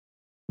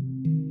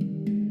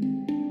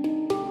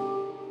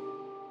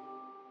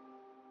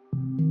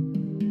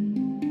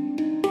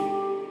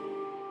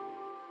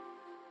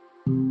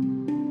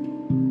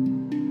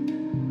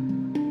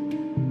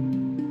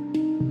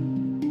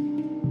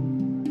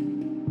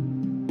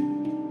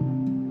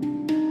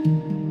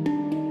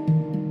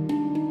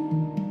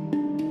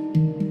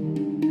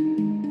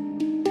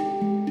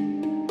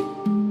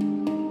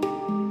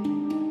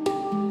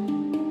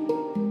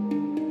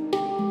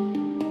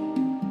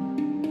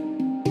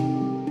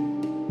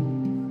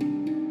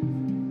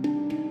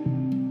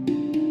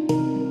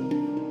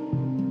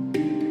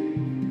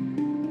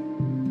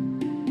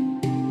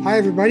Hi,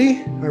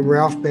 everybody. I'm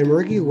Ralph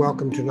Benmergui.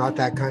 Welcome to Not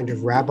That Kind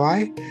of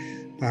Rabbi.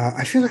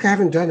 I feel like I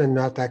haven't done a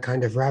Not That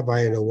Kind of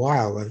Rabbi in a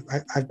while.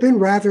 I've been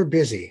rather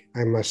busy,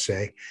 I must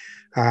say,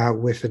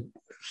 with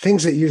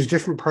things that use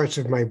different parts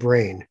of my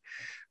brain.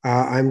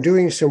 I'm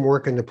doing some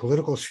work in the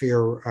political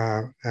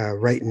sphere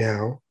right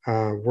now,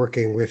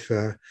 working with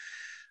the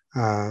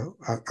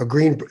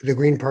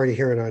Green Party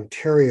here in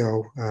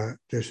Ontario.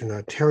 There's an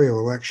Ontario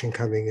election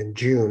coming in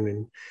June,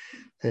 and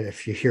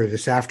if you hear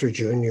this after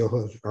June, you'll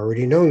have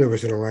already known there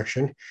was an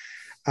election.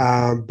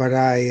 But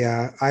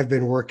I've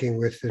been working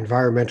with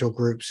environmental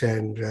groups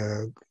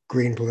and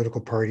green political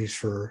parties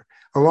for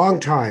a long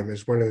time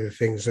as one of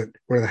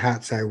the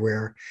hats I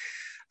wear.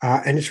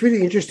 And it's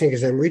really interesting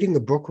because I'm reading a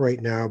book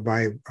right now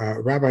by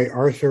Rabbi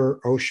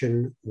Arthur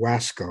Ocean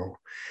Wasco.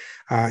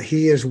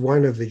 He is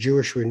one of the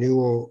Jewish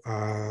Renewal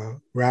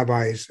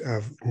rabbis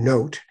of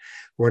note,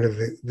 one of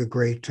the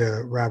great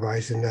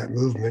rabbis in that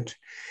movement.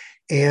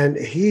 And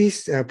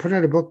he's put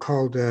out a book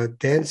called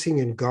Dancing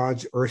in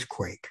God's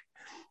Earthquake.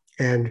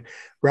 And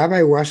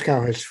Rabbi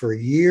Waskow has for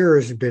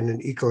years been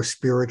an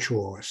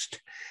eco-spiritualist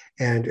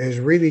and has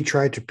really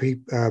tried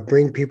to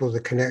bring people the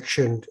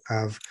connection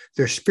of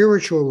their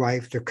spiritual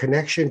life, their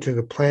connection to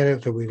the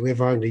planet that we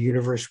live on, the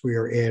universe we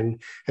are in,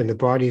 and the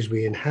bodies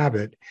we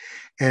inhabit,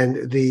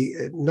 and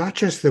not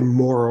just the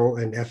moral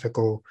and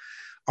ethical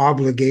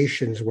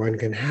obligations one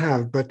can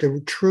have, but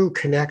the true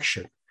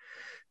connection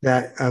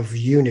that of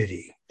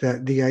unity.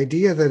 That the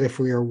idea that if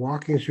we are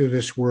walking through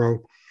this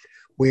world,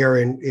 we are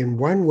in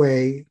one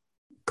way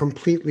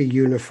completely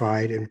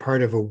unified and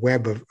part of a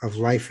web of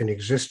life and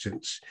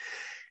existence.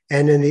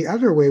 And in the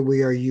other way,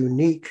 we are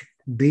unique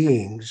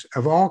beings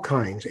of all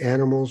kinds,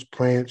 animals,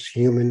 plants,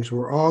 humans,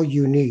 we're all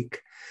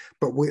unique,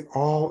 but we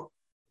all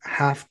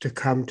have to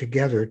come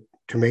together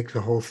to make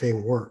the whole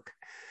thing work.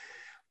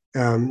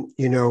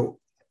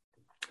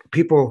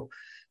 People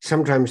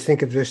sometimes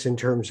think of this in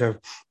terms of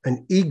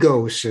an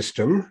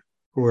ecosystem,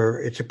 where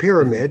it's a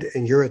pyramid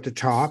and you're at the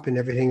top and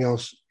everything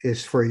else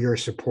is for your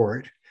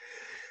support.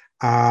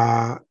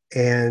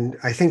 And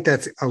I think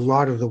that's a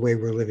lot of the way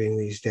we're living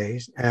these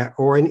days,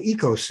 or an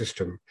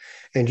ecosystem.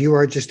 And you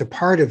are just a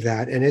part of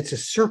that. And it's a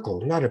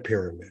circle, not a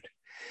pyramid.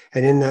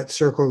 And in that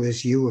circle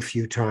is you a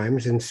few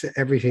times and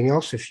everything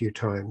else a few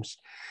times.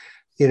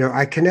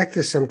 I connect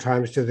this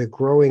sometimes to the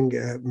growing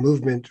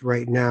movement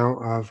right now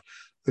of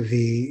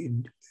the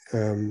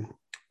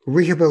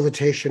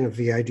rehabilitation of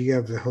the idea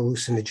of the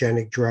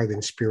hallucinogenic drug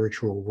in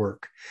spiritual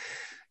work.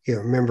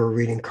 Remember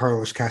reading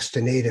Carlos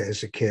Castaneda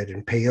as a kid,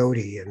 and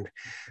peyote and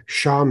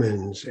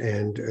shamans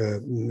and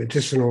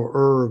medicinal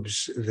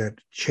herbs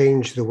that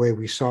changed the way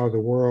we saw the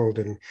world,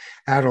 and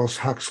Aldous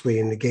Huxley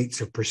and the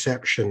Gates of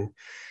Perception.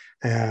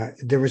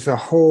 There was a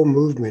whole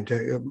movement.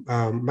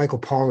 Michael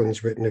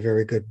Pollan's written a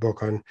very good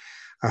book on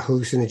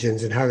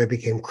hallucinogens and how they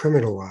became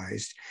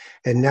criminalized.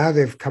 And now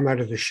they've come out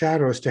of the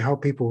shadows to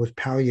help people with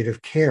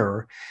palliative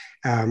care,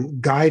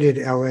 guided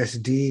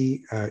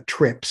LSD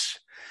trips,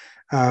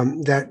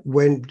 that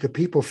when the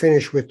people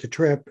finish with the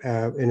trip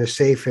in a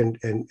safe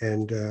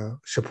and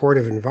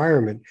supportive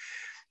environment,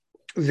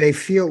 they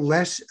feel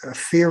less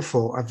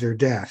fearful of their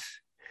death.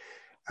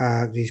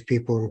 These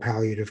people in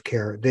palliative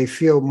care, they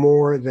feel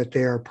more that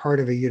they are part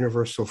of a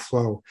universal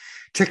flow.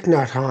 Thich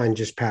Nhat Hanh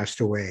just passed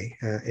away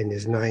in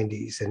his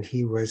 90s, and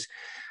he was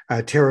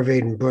a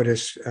Theravada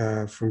Buddhist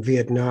from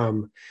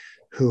Vietnam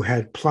who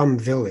had Plum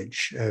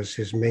Village as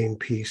his main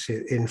piece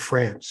in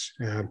France,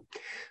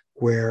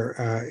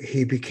 where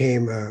he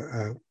became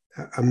a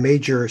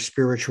major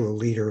spiritual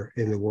leader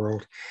in the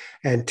world.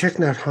 And Thich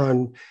Nhat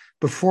Hanh,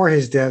 before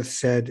his death,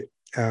 said,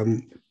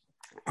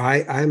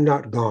 I'm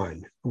not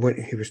gone.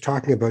 When he was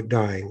talking about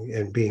dying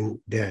and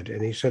being dead,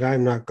 and he said,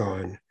 I'm not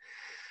gone.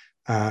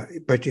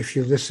 But if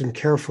you listen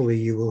carefully,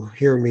 you will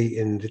hear me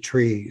in the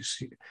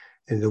trees,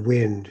 in the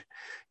wind.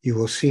 You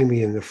will see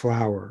me in the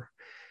flower.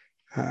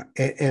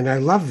 And I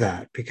love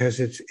that, because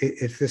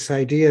it's this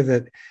idea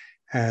that,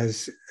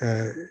 as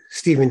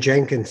Stephen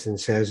Jenkinson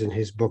says in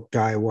his book,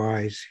 Die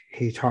Wise,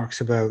 he talks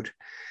about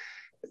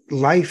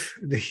life.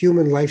 The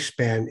human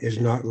lifespan is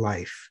not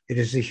life. It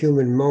is the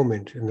human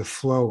moment and the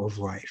flow of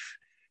life,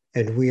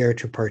 and we are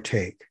to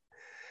partake.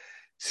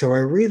 So I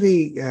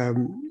really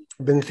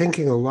been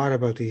thinking a lot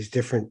about these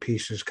different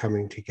pieces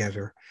coming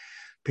together,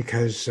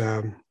 because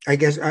I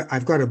guess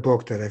I've got a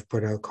book that I've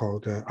put out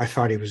called I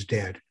Thought He Was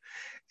Dead.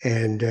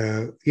 And,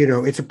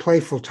 it's a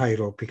playful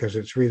title because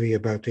it's really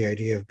about the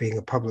idea of being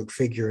a public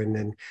figure and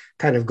then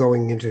kind of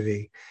going into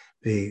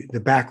the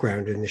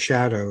background and the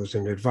shadows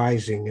and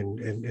advising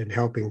and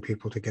helping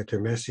people to get their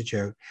message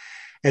out.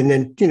 And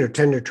then, 10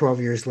 or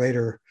 12 years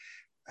later,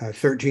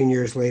 13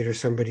 years later,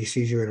 somebody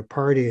sees you at a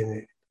party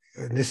and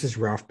this is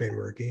Ralph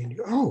Benmergui.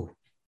 And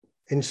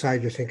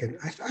inside you're thinking,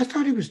 I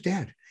thought he was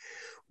dead,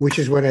 which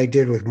is what I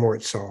did with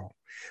Mort Saul.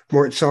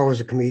 Mort Saul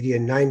was a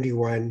comedian,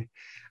 91,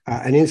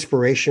 an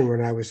inspiration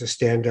when I was a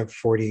stand-up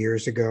 40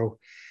 years ago.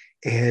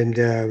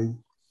 And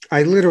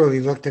I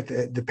literally looked at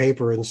the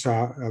paper and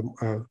saw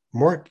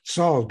Mort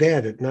Saul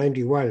dead at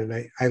 91. And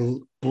I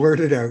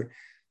blurted out,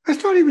 I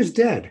thought he was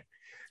dead.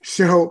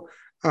 So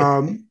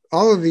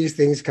All of these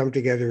things come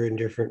together in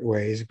different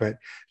ways, but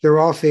they're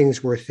all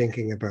things worth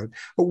thinking about.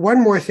 But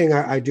one more thing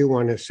I do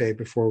want to say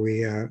before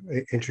we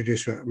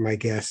introduce my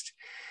guest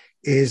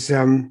is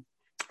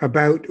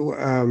about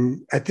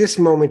at this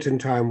moment in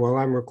time, while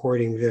I'm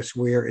recording this,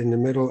 we are in the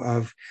middle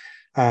of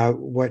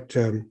what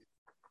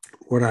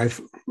I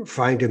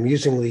find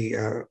amusingly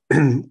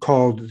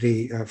called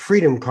the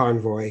Freedom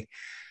Convoy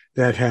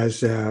that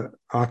has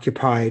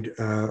occupied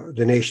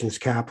the nation's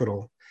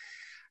capital.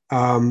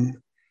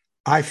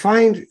 I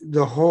find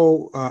the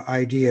whole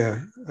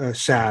idea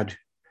sad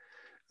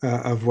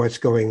of what's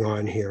going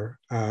on here.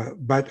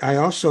 But I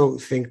also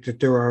think that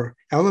there are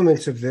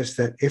elements of this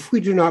that if we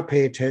do not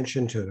pay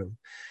attention to them,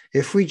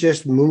 if we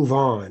just move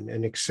on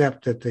and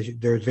accept that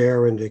they're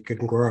there and they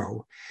can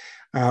grow,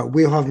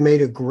 we'll have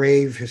made a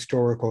grave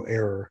historical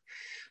error.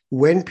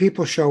 When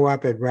people show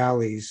up at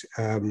rallies,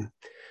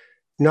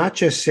 not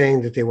just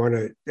saying that they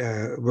want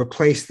to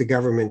replace the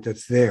government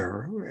that's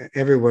there,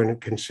 everyone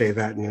can say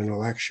that in an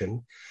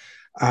election,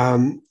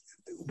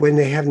 when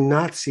they have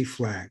Nazi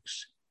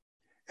flags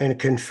and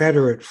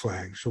Confederate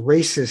flags,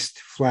 racist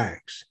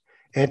flags,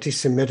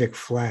 anti-Semitic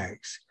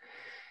flags,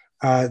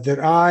 that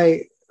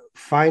I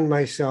find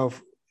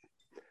myself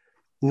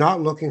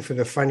not looking for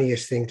the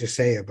funniest thing to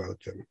say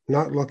about them,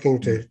 not looking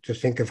to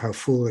think of how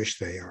foolish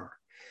they are,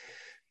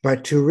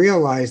 but to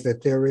realize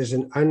that there is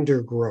an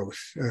undergrowth,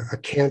 a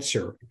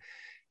cancer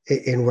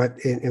in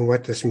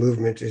what this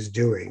movement is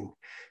doing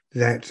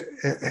that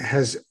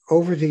has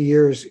over the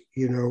years,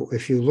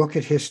 if you look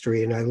at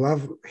history, and I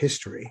love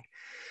history,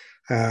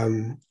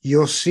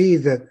 you'll see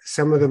that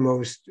some of the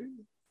most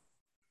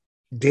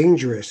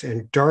dangerous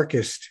and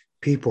darkest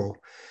people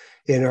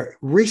in our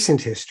recent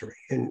history,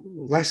 in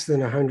less than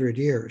 100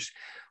 years,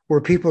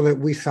 were people that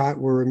we thought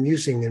were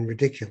amusing and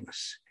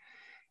ridiculous.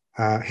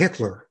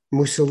 Hitler,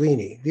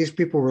 Mussolini, these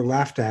people were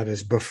laughed at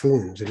as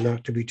buffoons and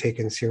not to be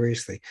taken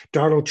seriously.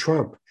 Donald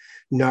Trump,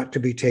 not to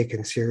be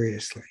taken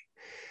seriously.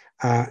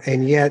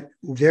 And yet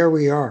there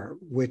we are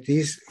with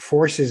these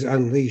forces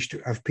unleashed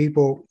of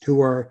people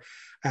who are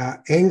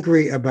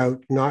angry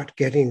about not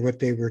getting what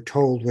they were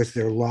told was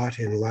their lot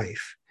in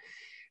life.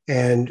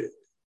 And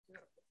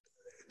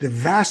the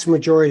vast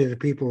majority of the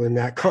people in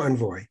that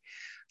convoy,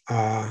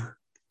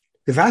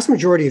 the vast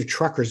majority of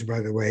truckers, by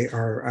the way,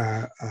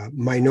 are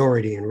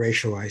minority and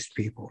racialized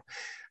people.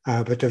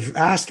 But the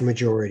vast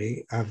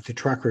majority of the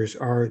truckers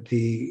are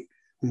the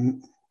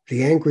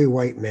angry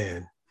white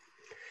man.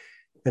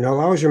 And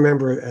I'll always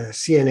remember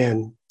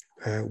CNN,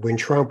 when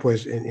Trump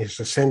was in his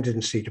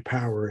ascendancy to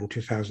power in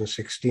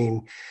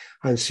 2016,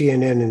 on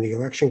CNN in the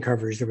election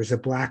coverage, there was a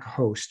black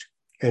host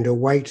and a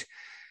white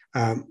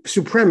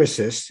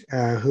supremacist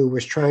who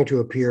was trying to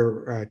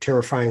appear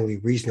terrifyingly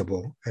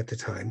reasonable at the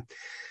time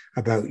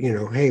about,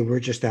 hey,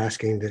 we're just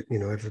asking that,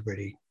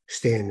 everybody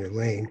stay in their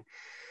lane.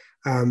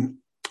 And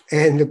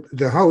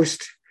the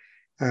host,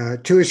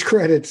 to his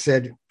credit,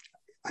 said,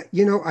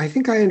 I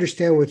think I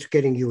understand what's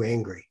getting you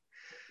angry.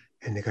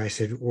 And the guy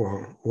said,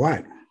 well,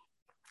 what?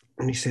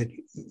 And he said,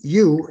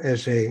 you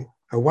as a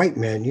white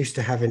man used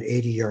to have an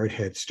 80-yard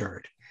head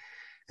start.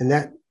 And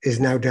that is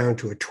now down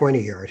to a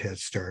 20-yard head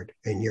start,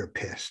 and you're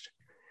pissed.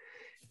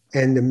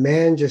 And the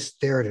man just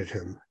stared at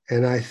him.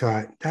 And I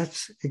thought,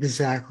 that's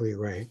exactly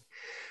right.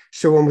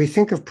 So when we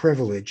think of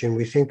privilege and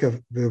we think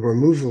of the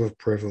removal of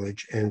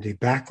privilege and the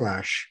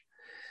backlash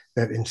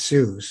that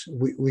ensues,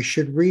 we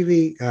should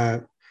really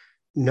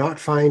not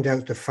find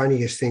out the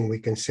funniest thing we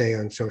can say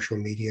on social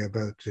media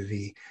about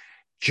the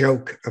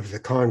joke of the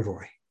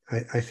convoy.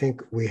 I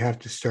think we have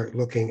to start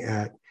looking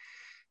at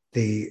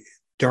the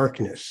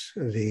darkness,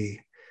 the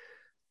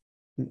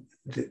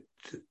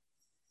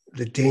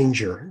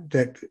danger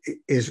that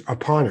is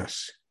upon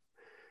us.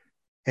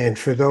 And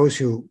for those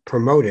who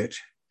promote it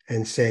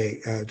and say,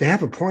 they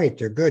have a point,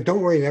 they're good.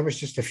 Don't worry, that was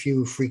just a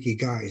few freaky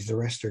guys. The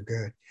rest are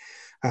good.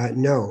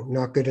 No,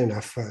 not good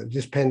enough.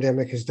 This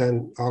pandemic has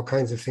done all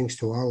kinds of things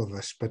to all of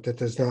us, but that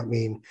does not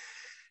mean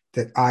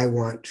that I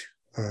want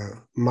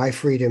my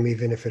freedom,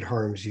 even if it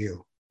harms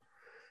you.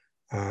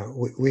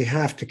 We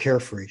have to care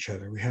for each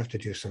other. We have to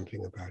do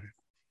something about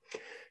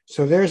it.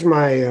 So there's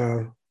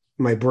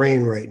my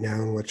brain right now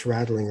and what's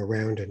rattling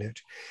around in it.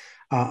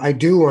 I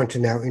do want to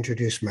now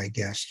introduce my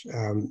guest.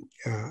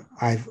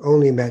 I've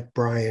only met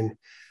Brian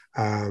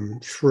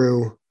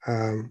through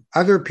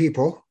other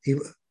people.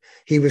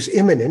 He was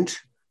imminent.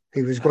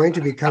 He was going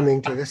to be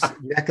coming to this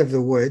neck of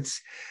the woods.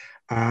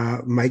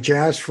 My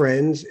jazz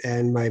friends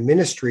and my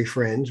ministry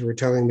friends were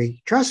telling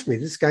me, trust me,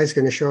 this guy's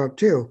going to show up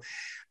too.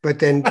 But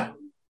then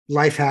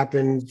life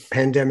happened,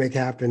 pandemic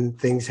happened,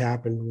 things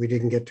happened. We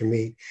didn't get to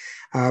meet.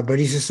 But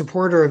he's a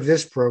supporter of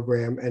this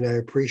program, and I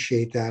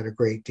appreciate that a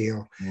great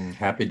deal.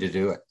 Happy to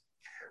do it.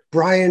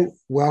 Brian,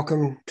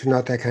 welcome to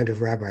Not That Kind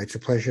of Rabbi. It's a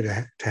pleasure to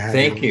have you.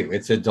 Thank you.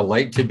 It's a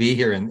delight to be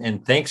here.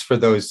 And thanks for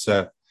those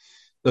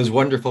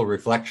wonderful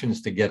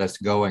reflections to get us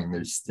going.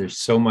 There's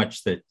so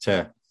much that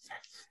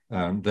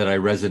that I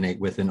resonate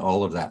with in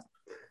all of that.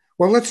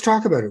 Well, let's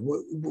talk about it.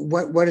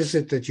 What is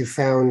it that you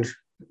found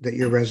that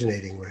you're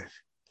resonating with?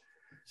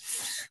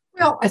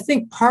 Well, I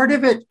think part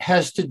of it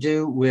has to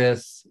do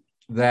with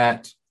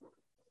that.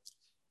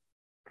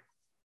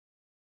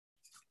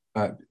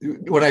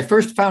 When I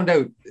first found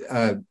out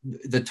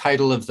the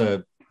title of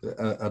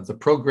the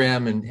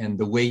program and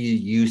the way you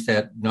use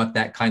that, not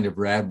that kind of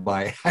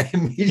rabbi, I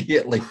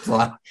immediately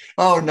thought,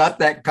 oh, not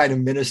that kind of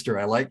minister.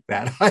 I like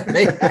that. I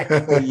may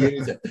actually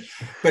use it.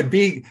 But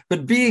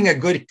being a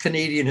good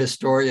Canadian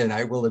historian,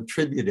 I will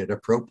attribute it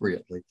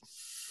appropriately.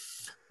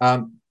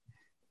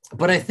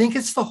 But I think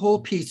it's the whole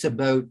piece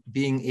about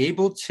being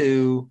able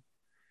to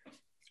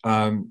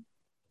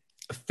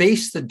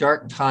face the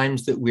dark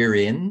times that we're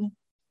in,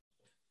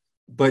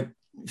 but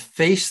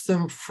face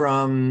them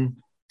from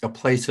a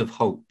place of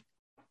hope.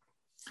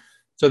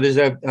 So there's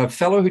a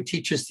fellow who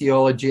teaches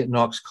theology at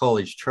Knox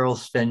College,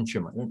 Charles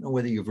Fensham. I don't know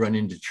whether you've run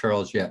into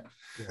Charles yet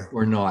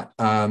or not.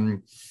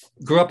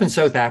 Grew up in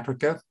South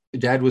Africa.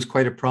 His dad was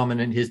quite a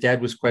prominent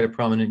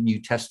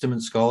New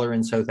Testament scholar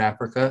in South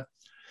Africa.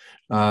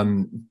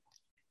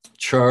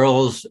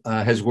 Charles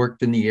has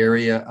worked in the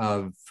area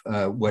of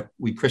what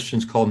we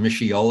Christians call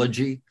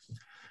missiology.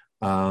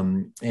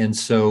 And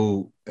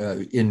so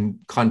in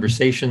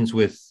conversations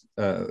with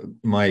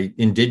my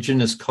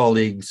Indigenous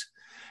colleagues,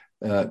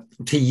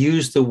 to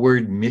use the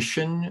word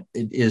mission,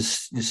 it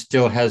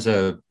still has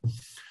a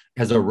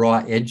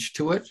raw edge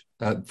to it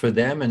for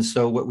them. And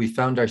so what we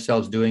found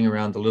ourselves doing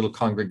around the little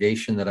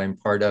congregation that I'm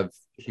part of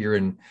here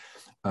in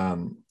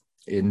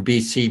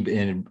BC,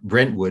 in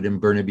Brentwood, in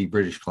Burnaby,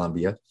 British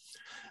Columbia,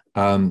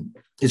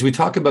 is we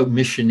talk about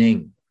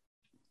missioning.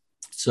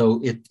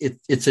 So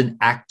it's an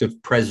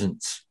active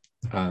presence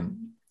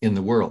in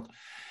the world.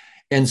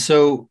 And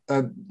so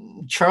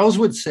Charles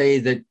would say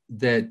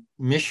that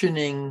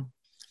missioning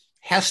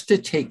has to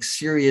take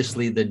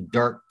seriously the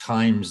dark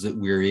times that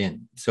we're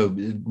in. So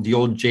the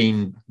old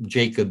Jane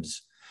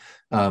Jacobs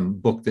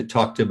book that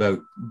talked about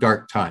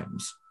dark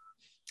times,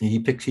 he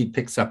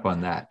picks up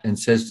on that and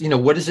says,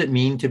 what does it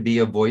mean to be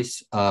a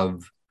voice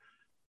of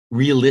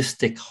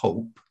realistic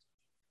hope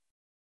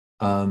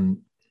in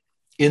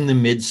the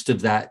midst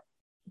of that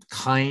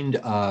kind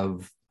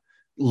of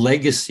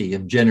legacy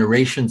of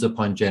generations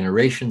upon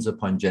generations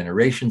upon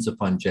generations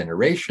upon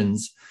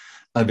generations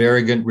of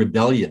arrogant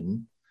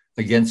rebellion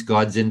against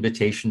God's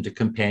invitation to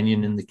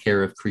companion in the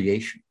care of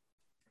creation.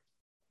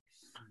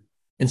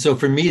 And so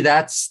for me,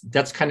 that's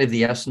kind of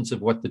the essence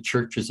of what the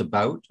church is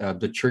about.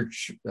 The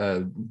church,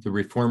 the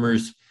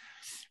reformers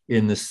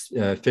in the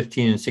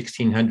 15 and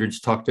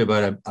 1600s talked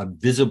about a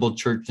visible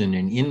church and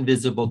an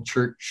invisible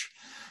church.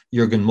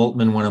 Jürgen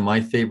Moltmann, one of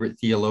my favorite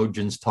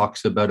theologians,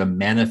 talks about a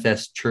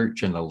manifest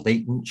church and a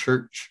latent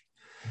church.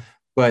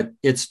 But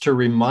it's to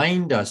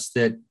remind us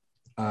that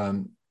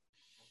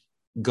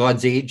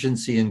God's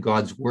agency and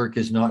God's work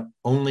is not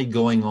only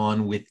going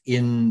on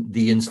within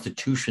the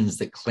institutions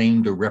that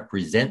claim to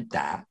represent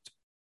that,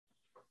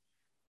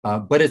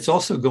 but it's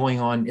also going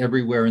on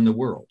everywhere in the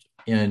world.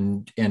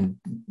 And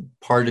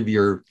part of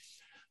your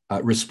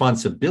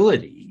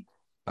responsibility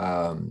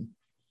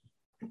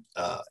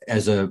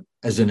as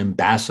an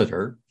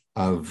ambassador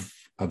of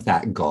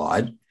that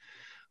God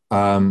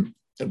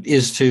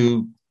is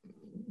to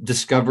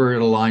discover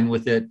it, align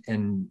with it,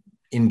 and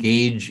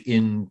engage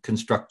in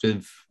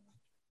constructive,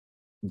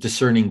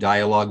 discerning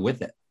dialogue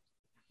with it.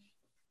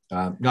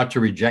 Not to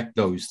reject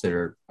those that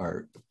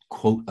are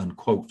quote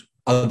unquote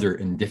other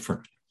and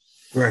different.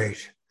 Right.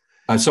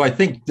 So I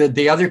think that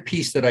the other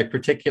piece that I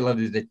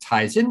particularly that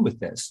ties in with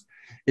this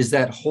is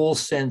that whole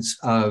sense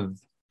of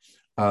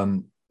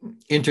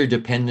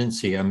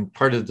interdependency. I'm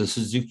part of the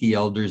Suzuki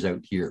elders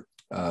out here,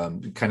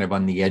 kind of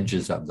on the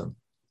edges of them.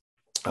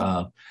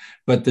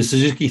 But the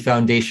Suzuki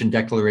Foundation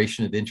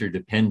Declaration of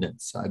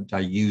Interdependence, I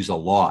use a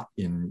lot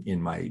in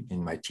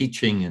my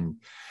teaching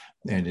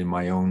and in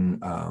my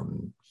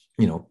own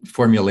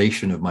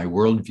formulation of my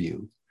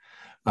worldview.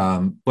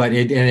 But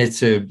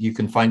you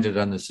can find it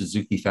on the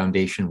Suzuki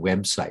Foundation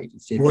website.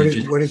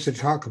 What does it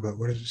talk about?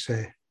 What does it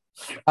say?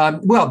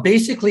 Well,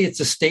 basically, it's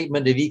a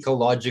statement of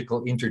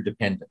ecological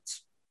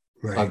interdependence.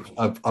 Right.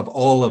 Of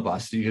all of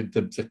us,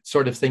 the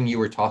sort of thing you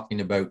were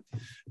talking about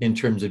in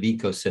terms of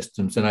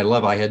ecosystems. And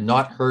I had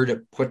not heard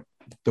it put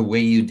the way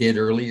you did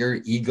earlier,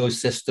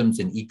 ecosystems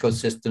and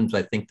ecosystems.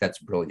 I think that's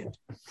brilliant.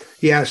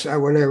 Yes.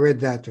 When I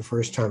read that the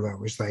first time, I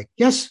was like,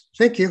 yes,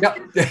 thank you. Yep.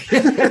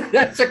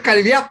 That's a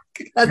kind of,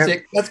 that's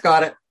it. That's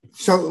got it.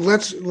 So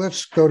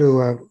let's go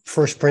to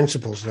first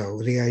principles,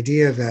 though. The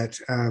idea that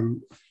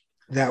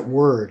that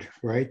word,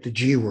 right, the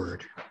G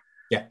word,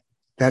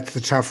 that's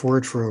the tough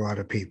word for a lot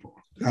of people.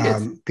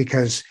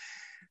 Because,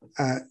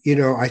 I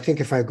think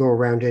if I go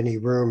around any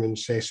room and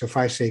say, so if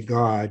I say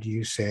God,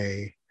 you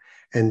say,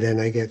 and then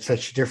I get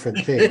such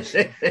different things,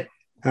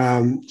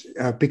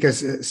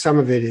 because some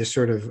of it is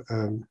sort of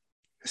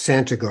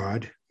Santa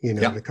God,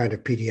 the kind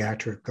of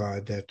pediatric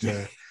God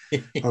that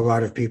a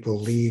lot of people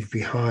leave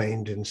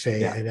behind and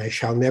say, and I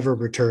shall never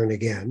return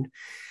again.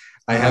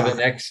 I have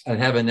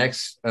an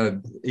ex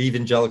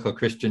evangelical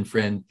Christian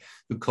friend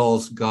who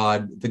calls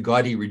God, the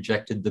God he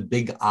rejected, the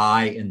big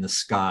eye in the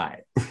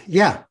sky.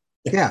 Yeah.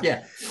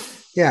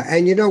 Yeah,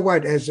 and you know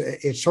what? As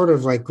it's sort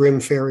of like grim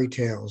fairy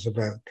tales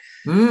about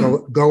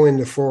Mm, go in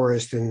the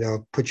forest and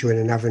they'll put you in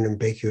an oven and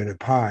bake you in a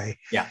pie.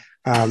 yeah.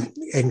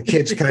 And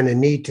kids kind of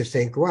need to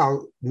think,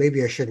 well,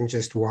 maybe I shouldn't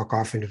just walk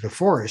off into the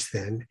forest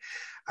then.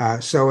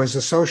 So, as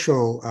a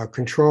social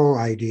control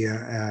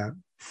idea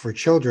for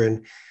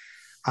children,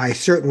 I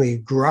certainly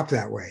grew up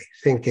that way,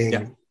 Yeah.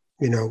 thinking,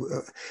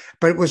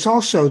 but it was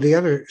also the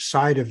other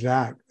side of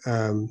that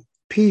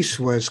piece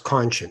was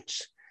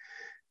conscience,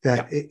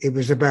 that Yeah. it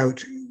was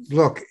about,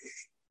 look,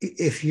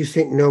 if you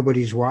think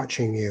nobody's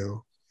watching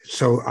you,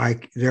 so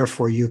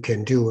therefore you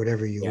can do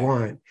whatever you Yeah.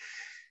 want.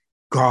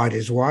 God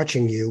is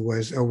watching you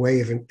was a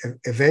way of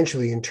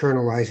eventually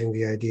internalizing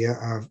the idea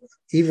of,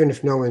 even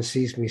if no one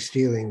sees me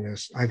stealing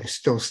this, I'm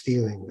still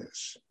stealing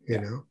this,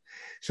 Yeah.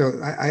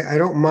 So I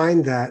don't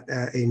mind that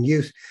in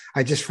youth.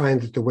 I just find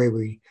that the way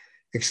we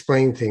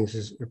explain things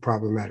is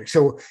problematic.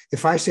 So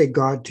if I say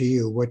God to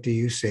you, what do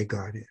you say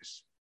God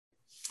is?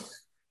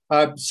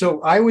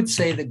 So I would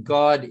say that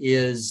God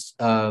is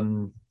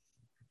the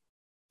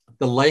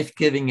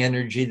life-giving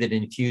energy that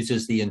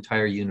infuses the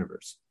entire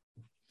universe.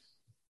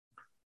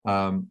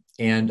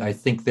 And I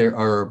think there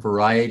are a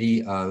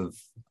variety of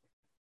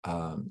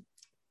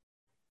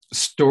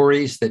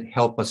stories that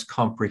help us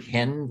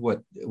comprehend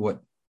what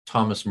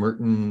Thomas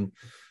Merton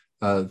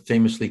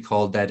famously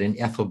called that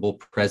ineffable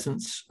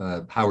presence.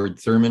 Howard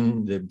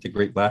Thurman, the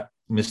great Black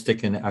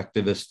mystic and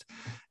activist,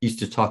 used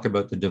to talk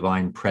about the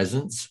divine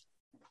presence.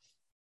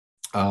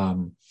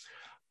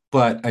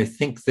 But I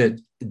think that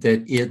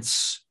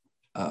it's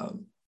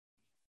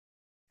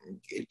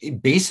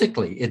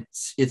basically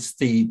it's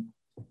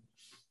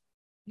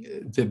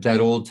that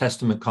Old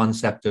Testament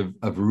concept of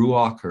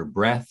ruach or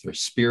breath or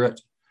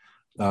spirit.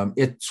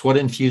 It's what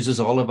infuses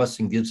all of us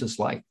and gives us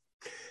life.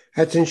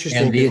 That's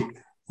interesting.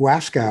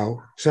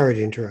 Waskow, sorry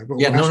to interrupt, but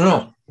yeah,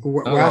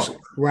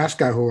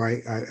 Waskow, who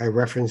I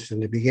referenced in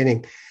the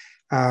beginning,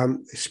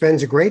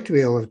 spends a great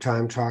deal of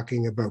time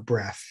talking about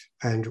breath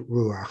and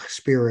ruach,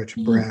 spirit,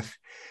 breath,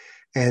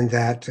 and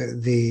that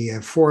the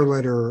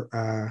four-letter,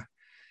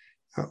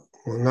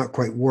 well, not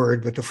quite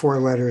word, but the four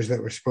letters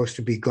that were supposed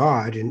to be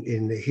God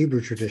in the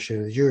Hebrew tradition,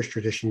 in the Jewish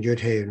tradition, Yud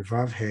He and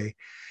Vav He,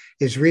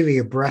 is really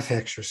a breath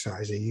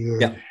exercise, a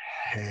Yud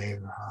He,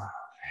 Vav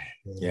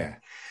He. Yeah.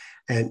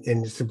 And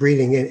it's the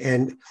breathing in.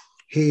 And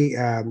he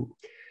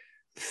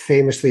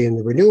famously in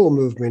the renewal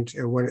movement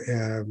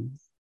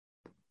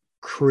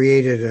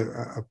created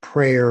a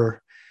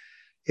prayer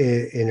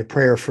in a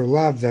prayer for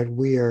love, that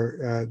we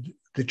are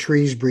the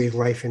trees breathe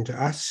life into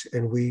us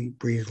and we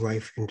breathe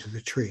life into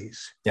the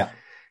trees. Yeah.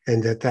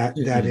 And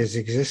that is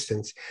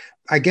existence.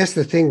 I guess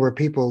the thing where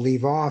people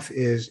leave off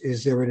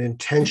is there an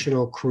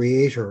intentional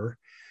creator,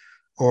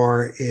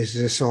 or is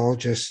this all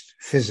just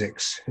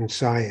physics and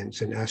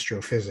science and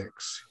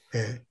astrophysics?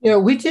 Yeah,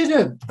 we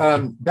did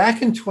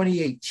back in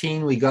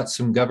 2018, we got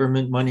some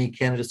government money,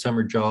 Canada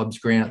Summer Jobs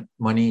Grant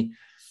money,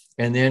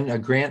 and then a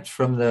grant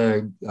from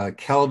the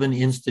Calvin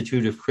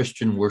Institute of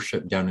Christian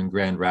Worship down in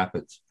Grand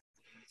Rapids.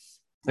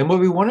 And what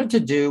we wanted to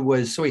do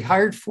was, so we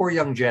hired 4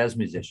 young jazz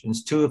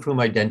musicians, 2 of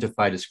whom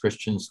identified as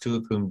Christians, 2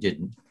 of whom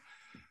didn't.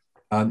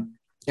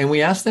 And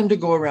we asked them to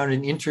go around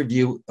and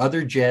interview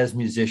other jazz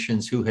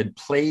musicians who had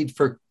played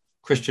for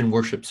Christian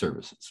worship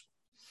services.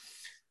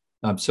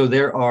 So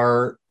there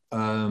are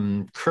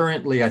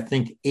currently, I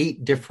think,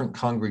 8 different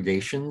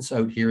congregations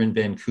out here in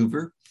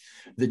Vancouver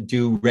that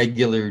do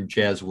regular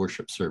jazz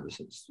worship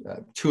services.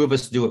 2 of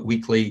us do it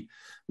weekly,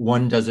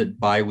 1 does it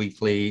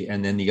bi-weekly,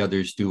 and then the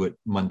others do it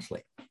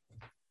monthly.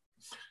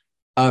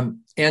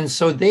 And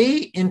so they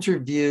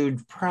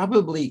interviewed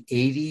probably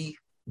 80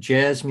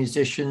 jazz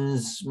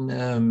musicians,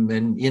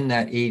 and in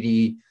that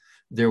 80,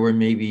 there were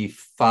maybe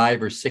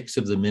 5 or 6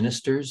 of the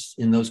ministers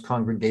in those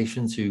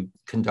congregations who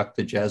conduct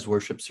the jazz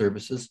worship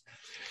services.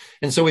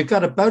 And so we've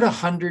got about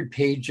 100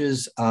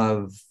 pages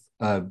of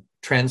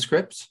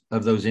transcripts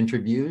of those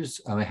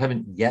interviews. I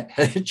haven't yet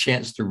had a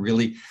chance to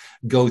really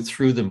go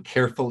through them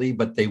carefully,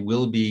 but they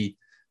will be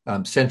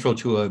central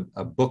to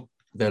a book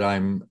that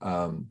I'm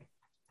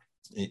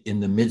in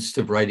the midst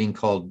of writing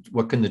called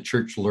What Can the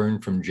Church Learn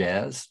from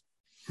Jazz?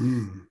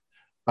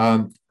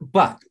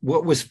 But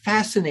what was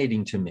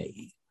fascinating to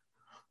me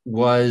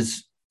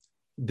was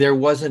there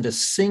wasn't a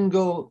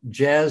single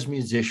jazz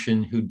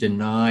musician who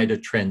denied a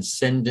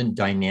transcendent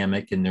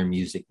dynamic in their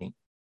musicking.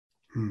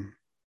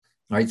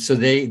 Right? So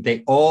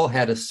they all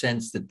had a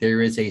sense that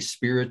there is a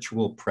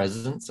spiritual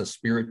presence, a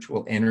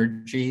spiritual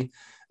energy,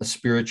 a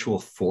spiritual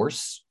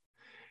force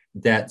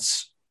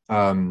that's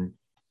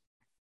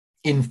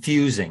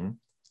infusing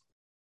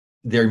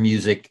their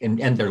music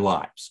and their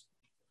lives.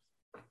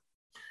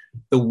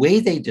 The way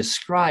they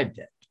described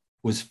it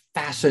was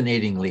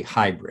fascinatingly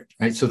hybrid,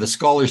 right? So the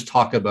scholars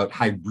talk about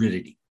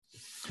hybridity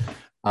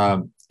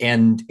and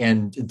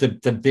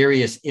the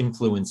various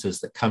influences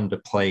that come to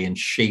play in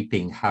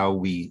shaping how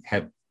we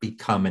have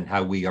become and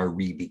how we are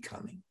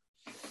re-becoming.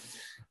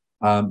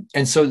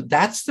 And so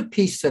that's the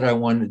piece that I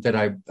want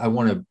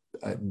to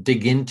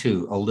dig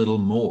into a little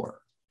more.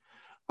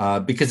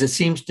 because it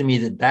seems to me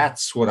that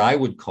that's what I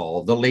would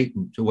call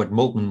what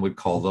Moulton would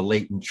call the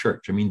latent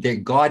church. I mean,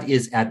 God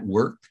is at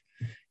work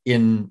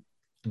in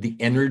the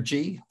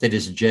energy that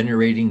is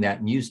generating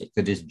that music,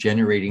 that is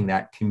generating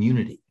that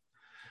community,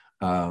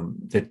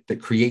 that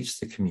creates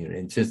the community.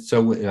 And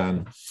so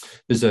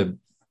there's a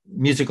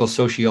musical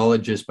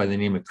sociologist by the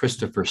name of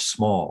Christopher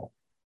Small,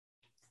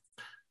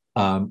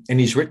 and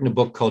he's written a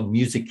book called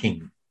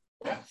Musicking.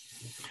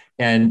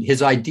 And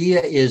his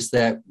idea is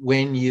that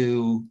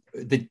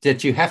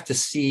that you have to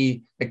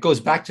see, it goes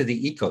back to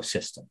the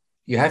ecosystem.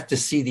 You have to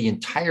see the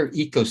entire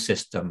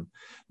ecosystem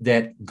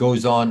that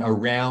goes on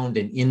around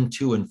and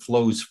into and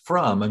flows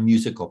from a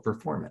musical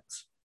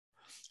performance.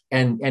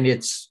 And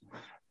it's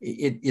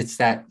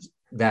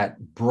that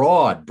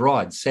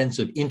broad sense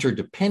of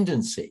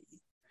interdependency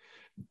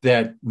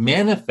that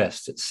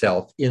manifests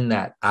itself in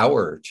that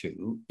hour or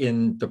two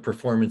in the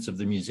performance of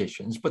the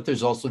musicians. But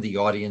there's also the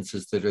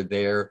audiences that are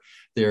there.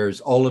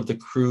 There's all of the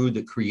crew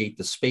that create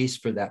the space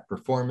for that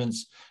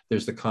performance.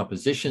 There's the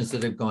compositions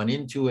that have gone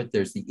into it.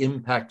 There's the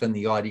impact on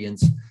the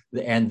audience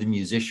and the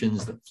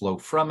musicians that flow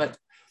from it.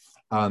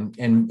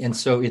 And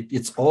so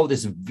it's all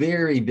this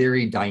very,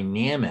 very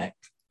dynamic,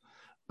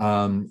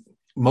 all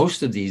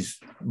of these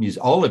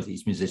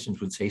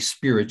musicians would say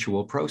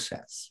spiritual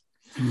process.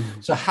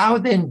 So how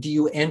then do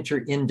you enter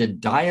into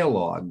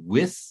dialogue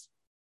with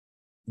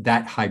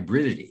that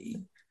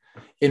hybridity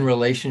in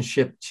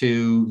relationship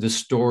to the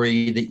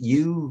story that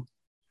you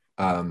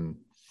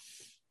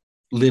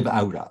live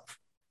out of,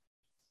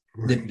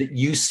 that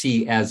you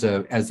see as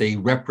a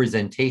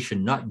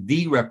representation, not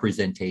the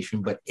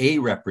representation, but a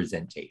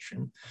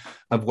representation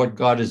of what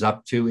God is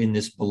up to in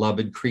this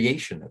beloved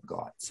creation of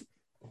God's?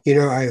 You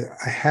know, I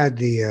had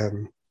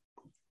the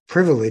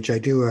privilege. I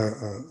do a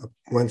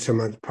once a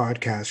month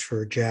podcast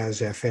for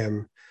Jazz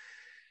FM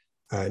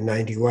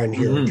 91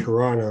 here in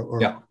Toronto,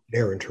 or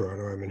they're in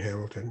Toronto. I'm in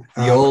Hamilton.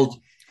 The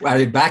old,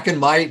 back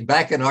in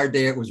our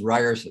day, it was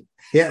Ryerson.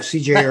 Yeah,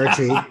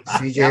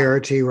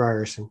 CJRT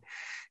Ryerson,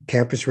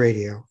 campus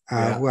radio.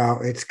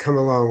 Well, it's come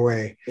a long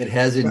way. It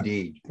has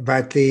indeed.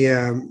 But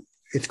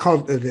it's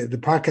called the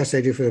podcast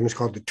I do for them is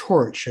called The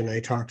Torch, and I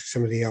talk to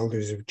some of the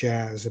elders of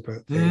jazz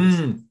about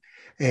things.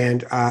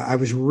 And I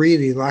was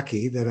really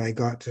lucky that I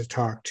got to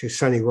talk to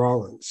Sonny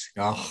Rollins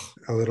a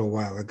little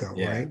while ago,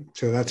 right?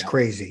 So that's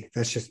crazy.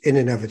 That's just in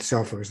and of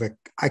itself. I was like,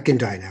 I can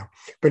die now.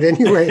 But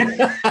anyway,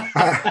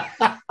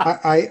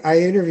 I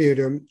interviewed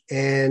him,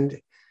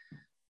 and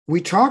we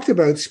talked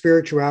about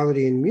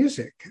spirituality in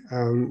music.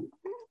 You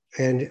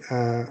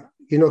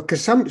know,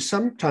 because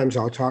sometimes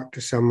I'll talk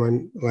to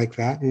someone like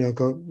that, and they'll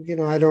go, you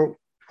know,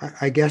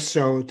 I guess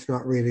so. It's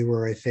not really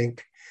where I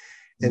think,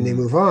 and they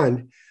move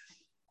on.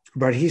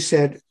 But he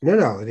said,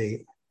 no,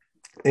 the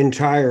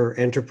entire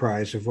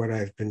enterprise of what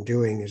I've been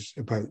doing is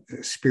about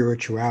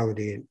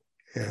spirituality,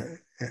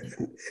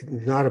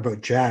 not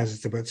about jazz.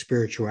 It's about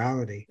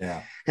spirituality.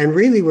 Yeah. And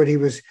really what he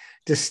was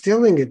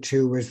distilling it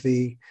to was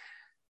the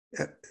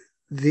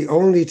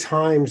only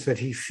times that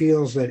he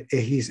feels that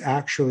he's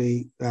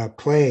actually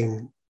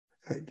playing,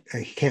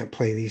 he can't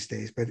play these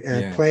days, but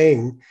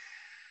playing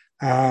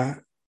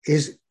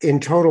is in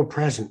total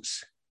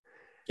presence.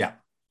 Yeah.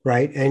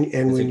 Right.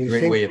 And when you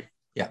think...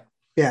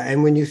 Yeah,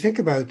 and when you think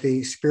about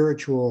the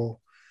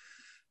spiritual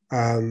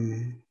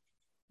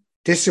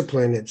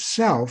discipline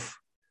itself,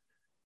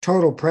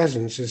 total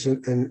presence is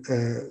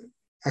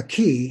a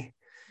key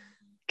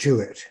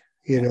to it.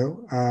 You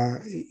know,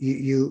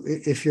 you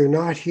if you're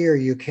not here,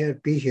 you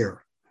can't be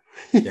here.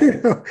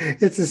 You know,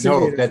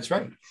 that's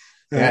right.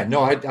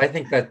 I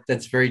think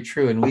that's very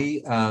true, and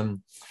I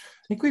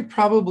think we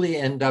probably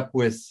end up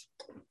with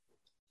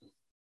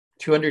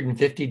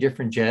 250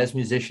 different jazz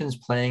musicians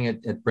playing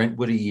at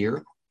Brentwood a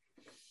year.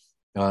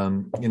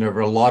 You know, for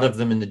a lot of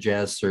them in the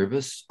jazz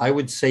service, I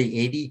would say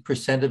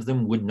 80% of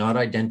them would not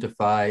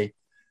identify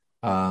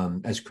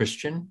as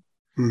Christian.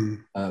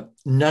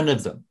 None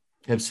of them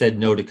have said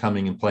no to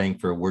coming and playing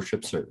for a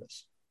worship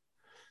service.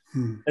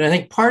 And I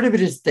think part of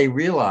it is they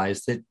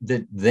realize that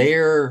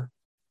their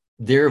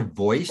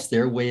voice,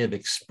 their way of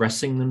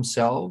expressing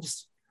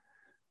themselves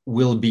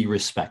will be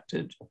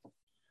respected.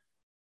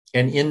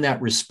 And in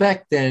that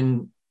respect,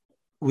 then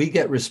we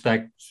get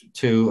respect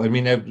to, I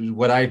mean,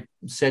 what I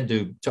said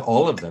to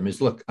all of them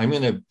is, look, I'm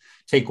going to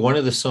take one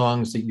of the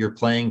songs that you're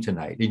playing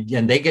tonight,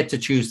 and they get to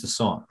choose the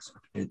songs.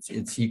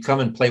 It's you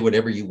come and play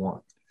whatever you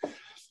want.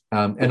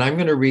 And I'm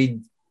going to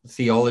read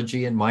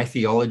theology and my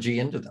theology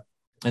into them.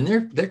 And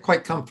they're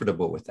quite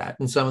comfortable with that.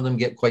 And some of them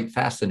get quite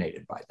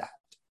fascinated by that.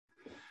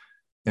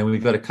 And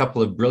we've got a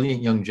couple of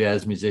brilliant young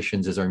jazz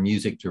musicians as our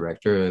music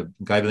director, a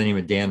guy by the name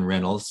of Dan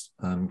Reynolds,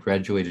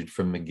 graduated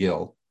from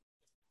McGill.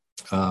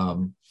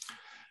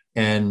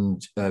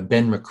 And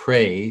Ben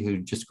McCrae, who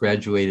just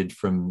graduated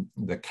from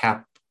the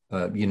CAP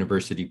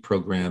University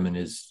program and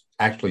is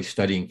actually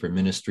studying for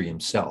ministry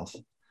himself.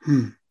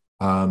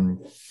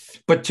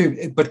 But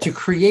to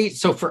create,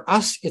 so for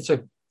us,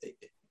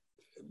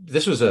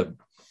 this was a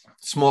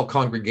small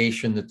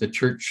congregation that the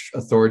church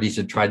authorities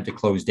had tried to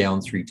close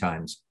down 3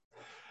 times.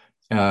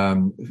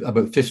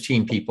 About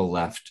 15 people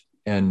left.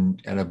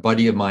 and a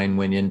buddy of mine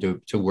went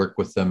in to work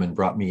with them and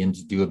brought me in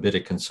to do a bit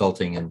of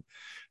consulting. And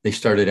they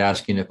started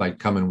asking if I'd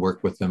come and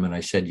work with them. And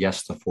I said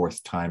yes the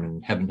fourth time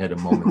and haven't had a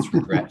moment's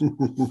regret.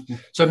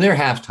 So I'm there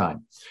half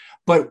time.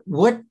 But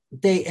what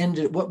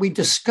we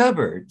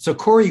discovered, so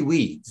Corey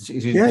Weeds,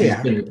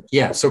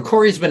 so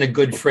Corey's been a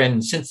good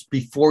friend since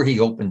before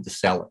he opened the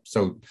cellar.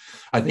 So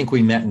I think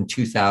we met in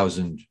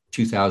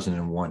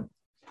 2001.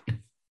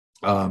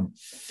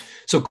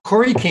 So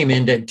Corey came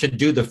in to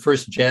do the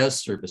first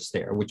jazz service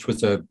there, which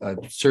was a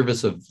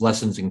service of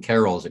lessons and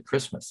carols at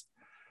Christmas.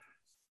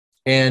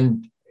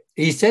 And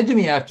he said to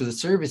me after the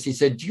service, he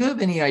said, "Do you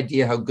have any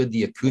idea how good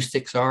the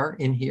acoustics are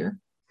in here?"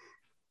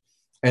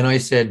 And I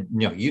said,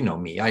 "No, you know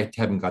me. I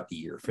haven't got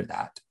the ear for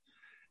that."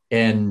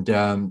 And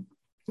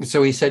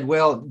so he said,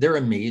 "Well, they're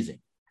amazing."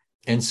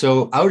 And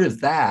so out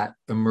of that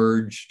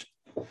emerged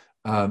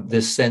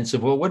this sense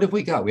of, well, what have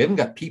we got? We haven't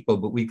got people,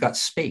 but we've got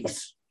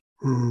space.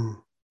 Mm.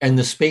 And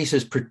the space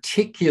is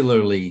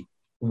particularly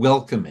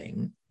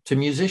welcoming to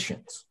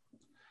musicians.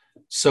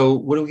 So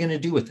what are we going to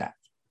do with that?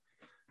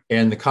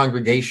 And the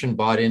congregation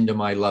bought into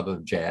my love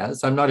of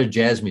jazz. I'm not a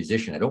jazz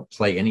musician. I don't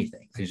play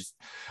anything.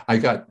 I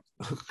got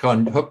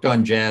hooked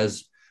on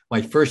jazz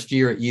my first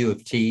year at U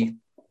of T.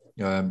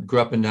 Grew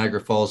up in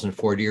Niagara Falls and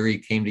Fort Erie,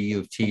 came to U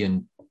of T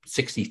in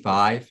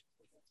 1965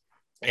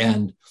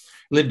 and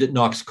lived at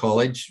Knox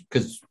College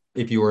because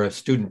if you were a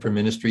student for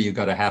ministry, you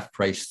got a half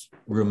price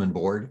room and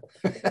board.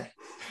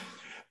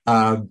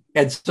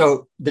 And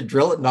so the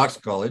drill at Knox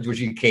College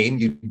was you came,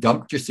 you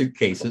dumped your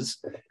suitcases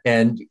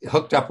and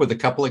hooked up with a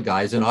couple of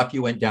guys and off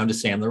you went down to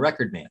Sam the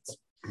Record Man's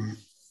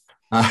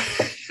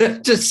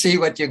to see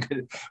what you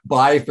could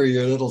buy for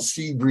your little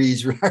sea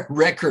breeze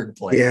record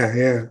player.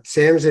 Yeah.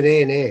 Sam's an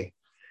A&A.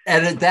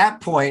 And at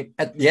that point,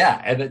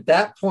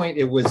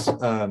 it was,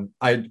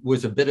 I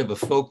was a bit of a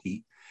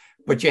folkie,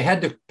 but you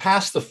had to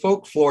pass the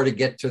folk floor to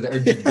get to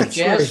the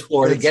jazz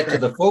floor to get to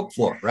the folk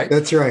floor, right?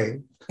 That's right.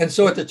 And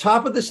so at the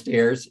top of the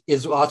stairs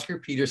is Oscar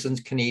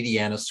Peterson's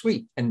Canadiana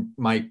Suite. And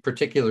my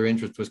particular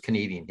interest was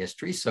Canadian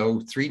history.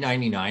 So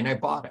 $3.99, I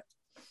bought it.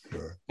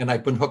 Sure. And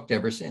I've been hooked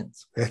ever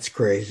since. That's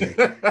crazy.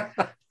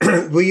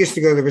 We used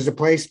to go, there was a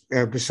place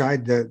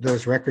beside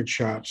those record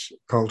shops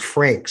called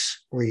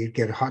Frank's where you'd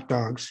get hot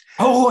dogs.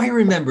 Oh, I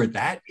remember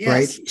that. Yes.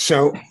 Right.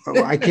 So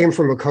I came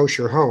from a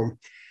kosher home.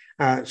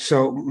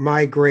 So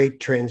my great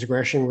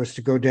transgression was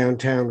to go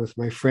downtown with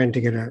my friend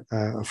to get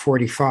a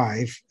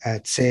 45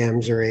 at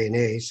Sam's or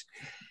A&A's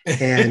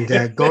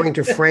and going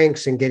to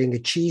Frank's and getting a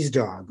cheese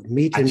dog,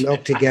 meat and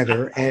milk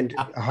together, and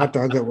a hot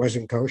dog that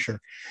wasn't kosher.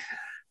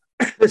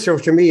 So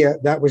to me,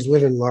 that was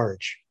living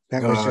large.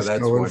 That was just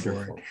going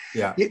wonderful. For it.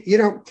 Yeah. You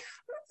know,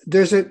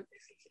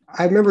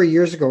 I remember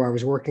years ago, I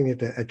was working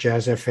at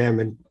Jazz FM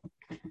and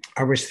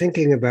I was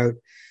thinking about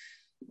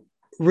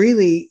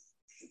really,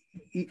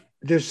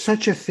 there's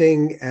such a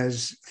thing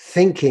as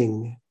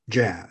thinking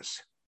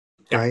jazz,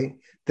 right?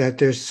 That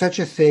there's such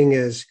a thing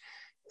as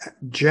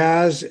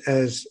jazz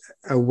as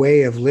a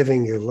way of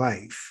living your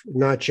life,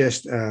 not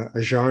just a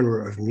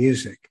genre of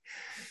music.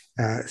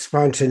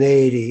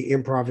 Spontaneity,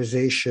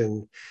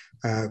 improvisation,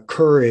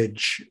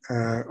 courage,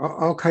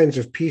 all kinds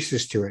of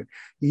pieces to it.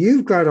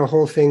 You've got a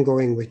whole thing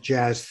going with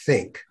Jazz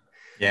Think.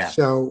 Yeah.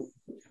 So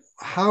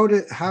how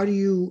do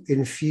you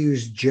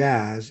infuse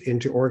jazz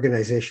into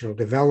organizational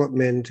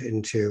development,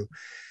 into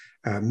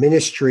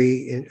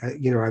ministry?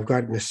 I've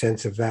gotten a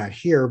sense of that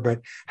here, but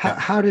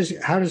how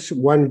does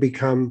one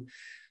become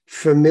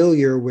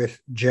familiar with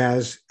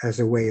jazz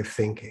as a way of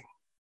thinking?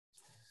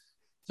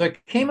 So I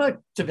came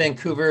out to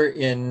Vancouver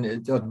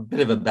in a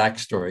bit of a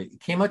backstory.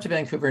 Came out to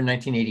Vancouver in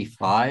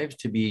 1985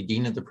 to be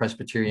Dean of the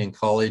Presbyterian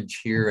College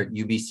here at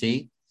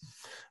UBC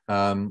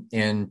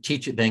and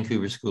teach at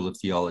Vancouver School of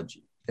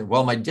Theology. And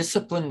while my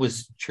discipline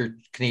was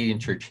Canadian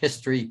church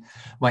history,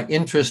 my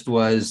interest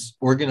was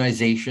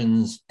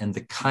organizations and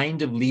the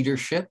kind of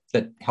leadership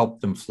that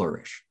helped them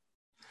flourish.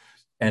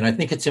 And I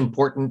think it's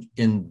important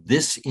in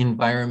this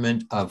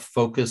environment of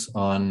focus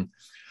on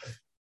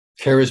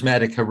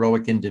charismatic,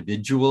 heroic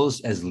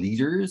individuals as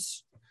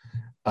leaders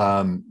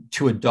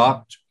to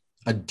adopt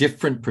a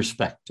different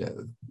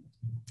perspective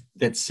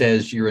that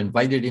says you're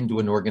invited into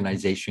an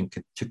organization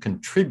to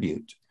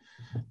contribute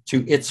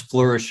to its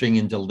flourishing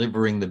and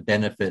delivering the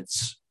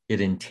benefits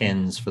it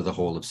intends for the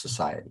whole of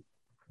society.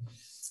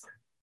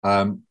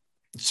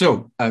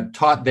 So I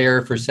taught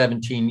there for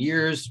 17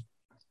 years,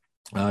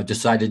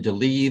 decided to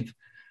leave,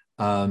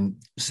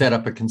 set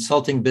up a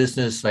consulting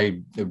business.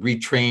 I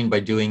retrained by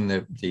doing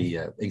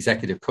the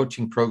executive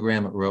coaching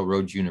program at Royal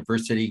Roads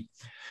University.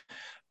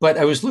 But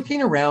I was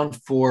looking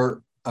around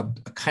for a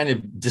kind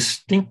of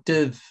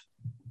distinctive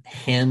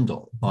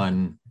handle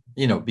on,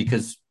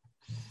 because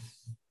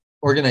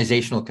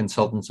organizational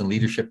consultants and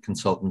leadership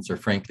consultants are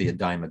frankly a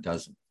dime a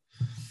dozen.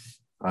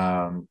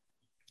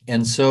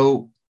 And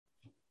so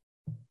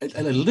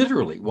I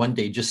literally one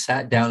day just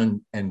sat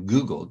down and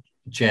Googled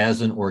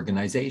jazz and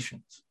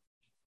organizations.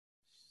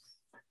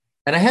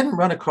 And I hadn't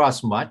run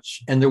across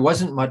much, and there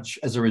wasn't much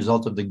as a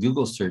result of the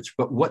Google search,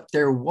 but what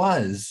there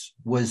was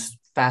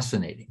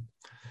fascinating.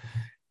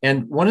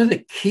 And one of the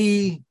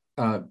key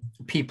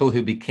people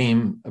who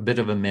became a bit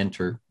of a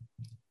mentor,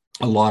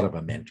 a lot of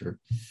a mentor,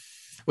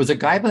 was a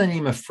guy by the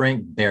name of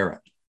Frank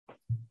Barrett.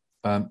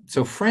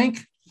 So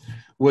Frank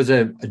was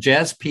a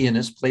jazz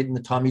pianist, played in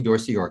the Tommy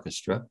Dorsey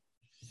Orchestra,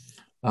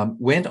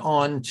 went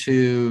on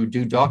to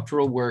do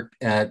doctoral work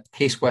at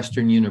Case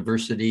Western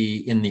University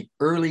in the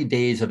early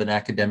days of an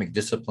academic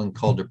discipline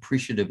called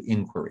appreciative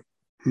inquiry.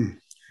 And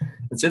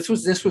so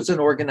this was an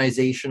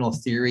organizational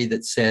theory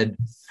that said,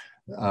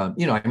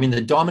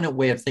 the dominant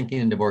way of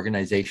thinking of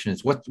organization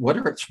is what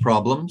are its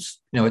problems?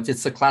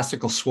 It's the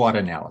classical SWOT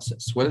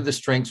analysis. What are the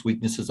strengths,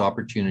 weaknesses,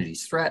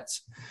 opportunities,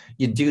 threats?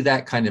 You do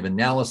that kind of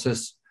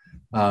analysis,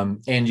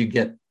 and you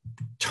get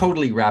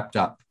totally wrapped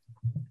up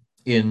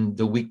in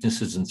the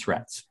weaknesses and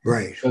threats.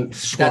 Right. So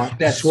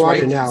that's SWOT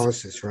right.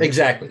 Analysis, right?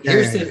 Exactly.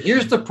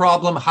 Here's the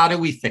problem. How do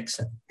we fix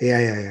it?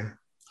 Yeah.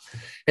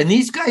 And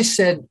these guys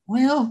said,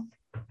 well,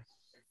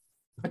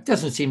 that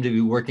doesn't seem to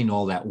be working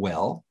all that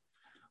well.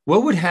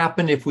 What would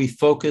happen if we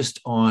focused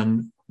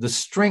on the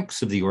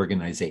strengths of the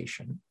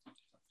organization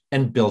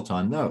and built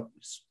on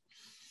those?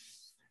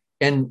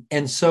 And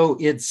so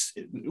it's,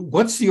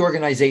 what's the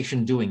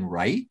organization doing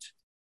right?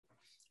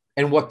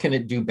 And what can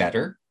it do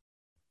better?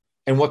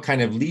 And what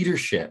kind of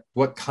leadership,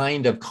 what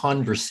kind of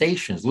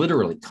conversations,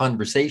 literally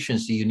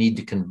conversations, do you need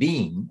to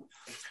convene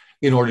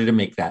in order to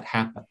make that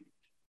happen?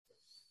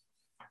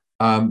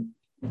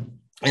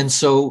 And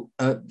so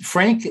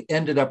Frank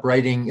ended up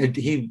writing,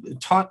 he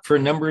taught for a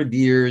number of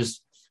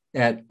years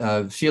at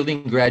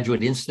Fielding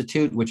Graduate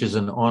Institute, which is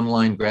an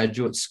online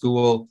graduate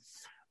school.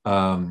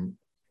 And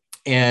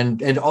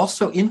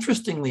also,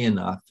 interestingly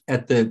enough,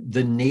 at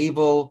the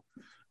Naval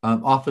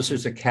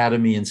Officers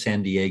Academy in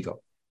San Diego.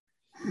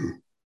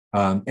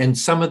 And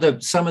some of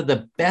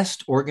the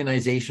best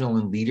organizational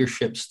and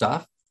leadership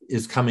stuff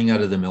is coming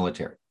out of the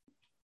military,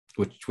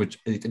 which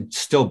it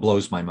still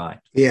blows my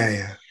mind.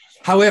 Yeah.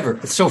 However,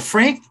 so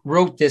Frank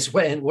wrote this,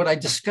 and what I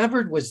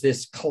discovered was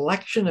this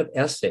collection of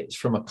essays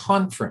from a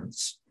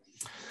conference.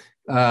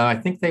 I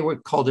think they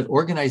called it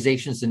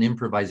Organizations and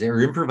Improvisation,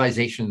 or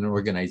Improvisation and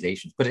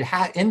Organizations, but it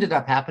ended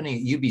up happening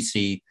at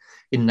UBC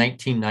in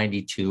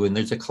 1992, and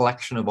there's a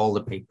collection of all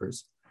the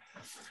papers.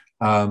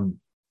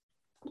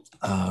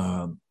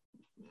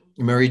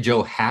 Mary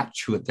Jo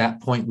Hatch, who at that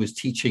point was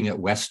teaching at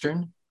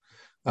Western,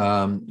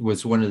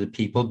 was one of the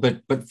people,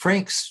 but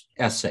Frank's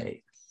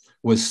essay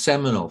was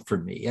seminal for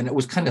me. And it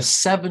was kind of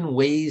 7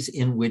 ways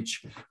in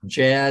which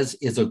jazz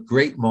is a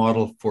great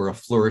model for a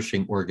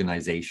flourishing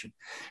organization.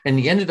 And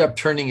he ended up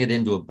turning it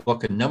into a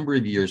book a number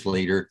of years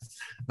later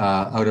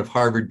out of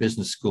Harvard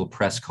Business School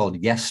Press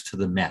called Yes to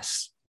the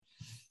Mess: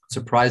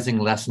 Surprising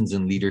Lessons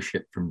in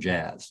Leadership from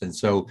Jazz. And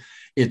so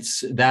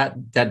it's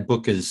that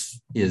book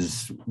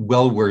is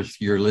well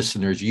worth you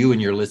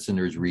and your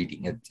listeners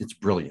reading. It's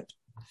brilliant.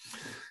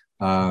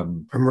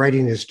 I'm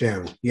writing this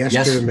down. Yes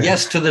to the mess.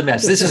 Yes to the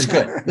mess. This is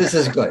good. This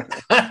is good.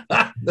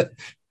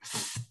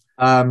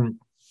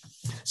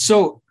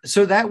 So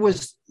that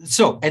was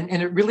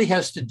and it really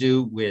has to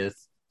do with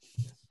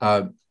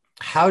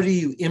how do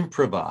you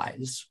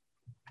improvise.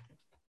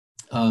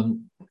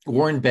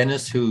 Warren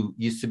Bennis, who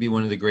used to be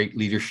one of the great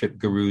leadership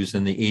gurus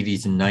in the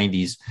 80s and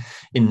 90s,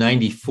 in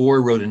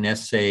 94 wrote an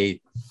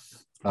essay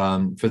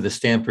for the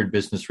Stanford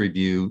Business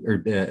Review or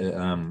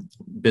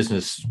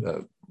Business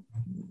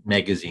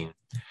magazine,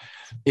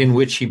 in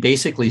which he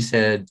basically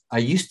said, I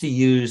used to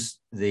use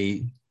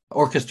the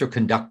orchestra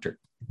conductor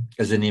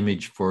as an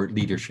image for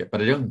leadership, but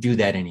I don't do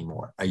that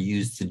anymore. I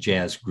use the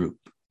jazz group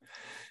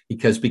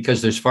because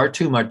there's far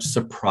too much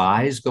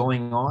surprise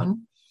going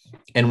on,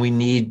 and we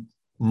need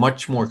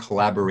much more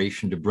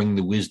collaboration to bring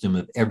the wisdom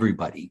of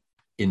everybody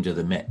into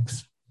the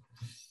mix.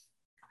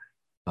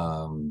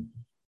 And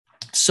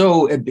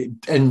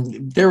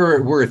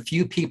there were a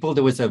few people.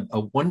 There was a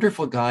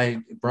wonderful guy.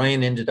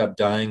 Brian ended up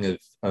dying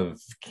of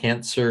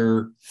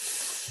cancer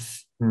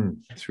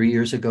 3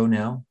 years ago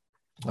now.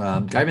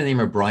 Guy by the name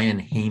of Brian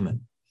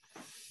Heyman.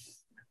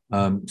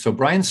 So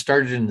Brian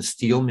started in the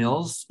steel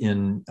mills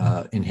in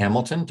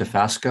Hamilton,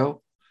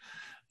 Dofasco.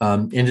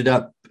 Ended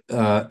up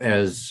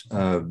as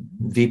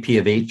VP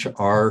of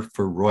HR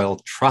for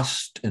Royal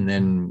Trust, and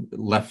then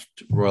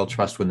left Royal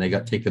Trust when they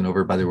got taken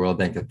over by the Royal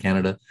Bank of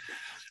Canada.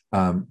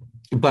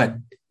 But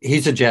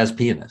he's a jazz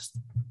pianist.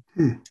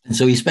 And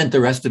so he spent the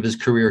rest of his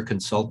career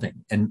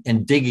consulting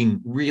and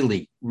digging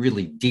really,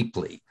 really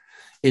deeply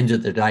into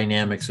the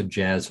dynamics of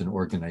jazz and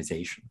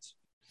organizations.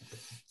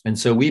 And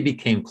so we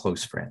became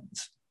close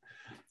friends.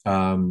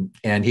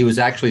 And he was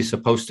actually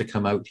supposed to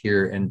come out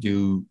here and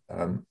do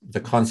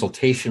the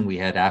consultation we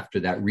had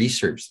after that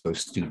research those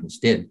students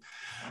did,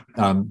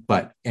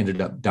 but ended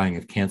up dying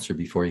of cancer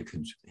before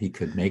he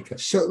could make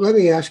it. So let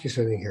me ask you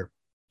something here.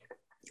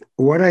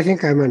 What I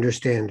think I'm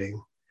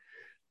understanding,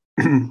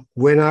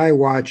 when I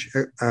watch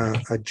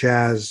a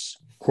jazz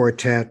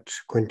quartet,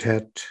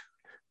 quintet,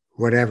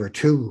 whatever, a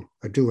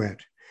duet,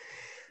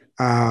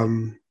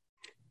 when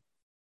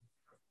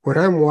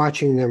I'm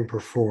watching them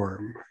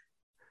perform,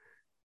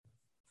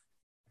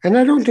 And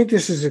I don't think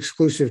this is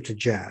exclusive to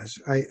jazz.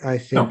 I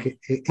think No.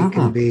 it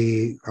can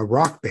be a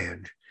rock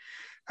band.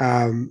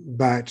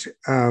 But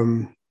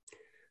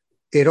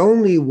it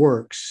only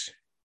works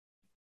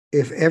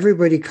if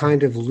everybody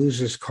kind of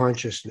loses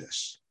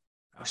consciousness,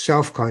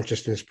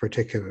 self-consciousness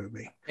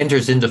particularly.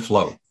 Enters into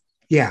flow.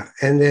 Yeah.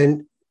 And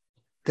then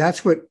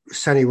that's what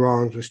Sonny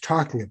Rollins was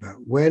talking about.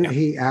 When Yeah.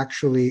 he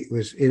actually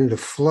was in the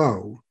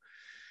flow,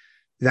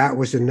 that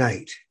was a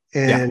night.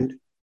 And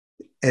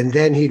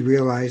then he'd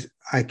realize,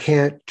 I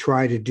can't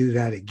try to do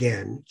that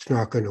again. It's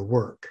not going to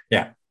work.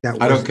 Yeah.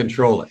 That I don't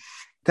control it.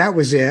 That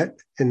was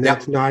it. And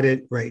that's not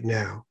it right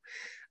now.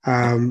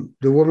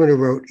 The woman who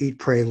wrote Eat,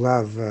 Pray,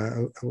 Love,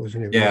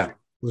 wasn't it? Yeah.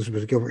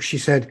 Elizabeth Gilbert. She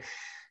said,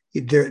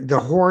 the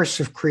horse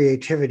of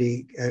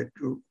creativity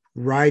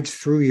rides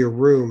through your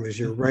room as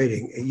you're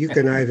writing. You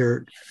can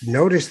either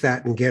notice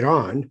that and get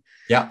on,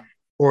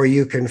 or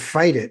you can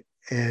fight it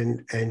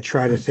and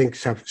try to think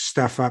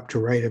stuff up to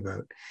write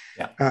about.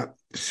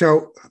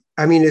 So,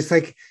 I mean, it's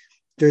like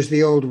there's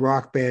the old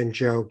rock band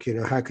joke, you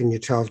know, how can you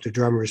tell if the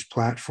drummer's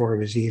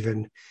platform is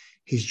even?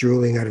 He's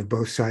drooling out of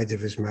both sides of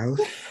his mouth.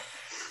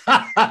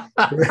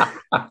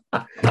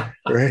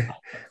 Right?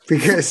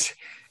 Because,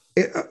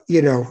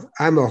 you know,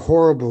 I'm a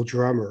horrible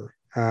drummer.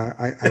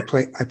 I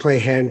play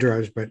hand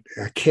drums, but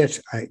I can't.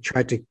 I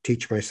tried to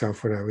teach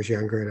myself when I was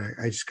younger, and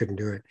I just couldn't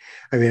do it.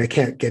 I mean, I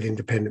can't get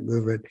independent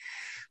movement,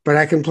 but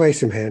I can play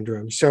some hand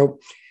drums. So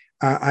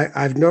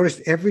I've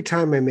noticed every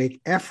time I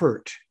make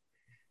effort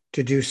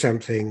to do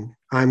something,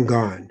 I'm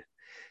gone.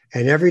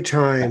 And every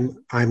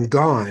time I'm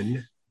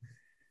gone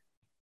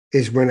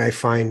is when I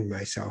find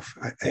myself.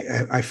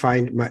 I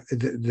find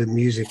the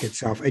music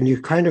itself. And you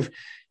kind of,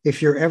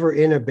 if you're ever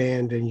in a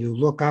band and you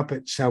look up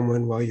at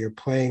someone while you're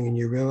playing and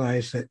you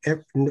realize that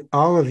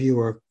all of you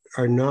are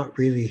not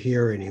really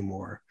here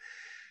anymore.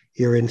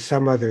 You're in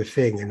some other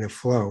thing in a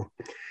flow.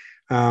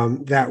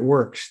 That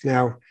works.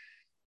 Now,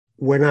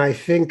 when I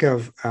think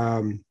of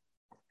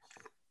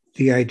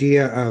the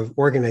idea of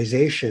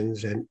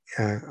organizations, and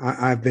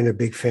I've been a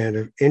big fan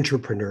of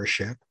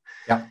entrepreneurship.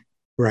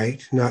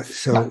 Right.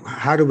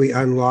 How do we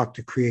unlock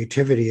the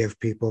creativity of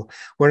people?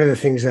 One of the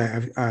things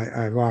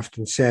I've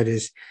often said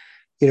is,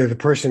 you know, the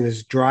person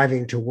is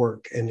driving to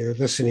work and they're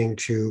listening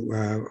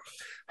to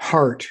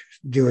Heart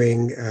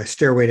doing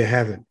Stairway to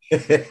Heaven,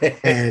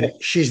 and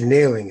she's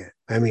nailing it.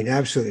 I mean,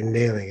 absolutely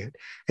nailing it.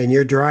 And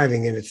you're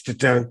driving and it's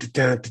dun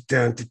dun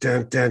dun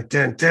dun dun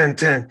dun dun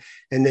dun,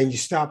 and then you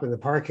stop in the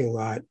parking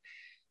lot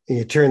and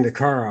you turn the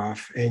car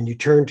off and you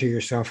turn to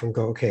yourself and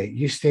go, okay,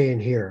 you stay in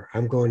here.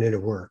 I'm going into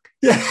work.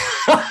 Yeah.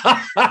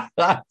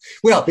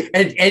 Well,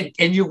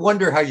 and you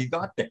wonder how you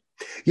got there.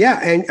 Yeah.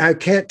 And I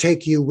can't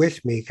take you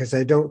with me because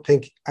I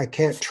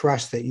can't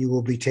trust that you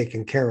will be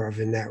taken care of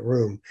in that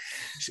room.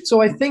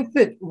 So I think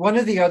that one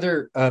of the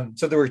other,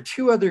 so there were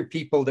two other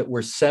people that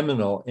were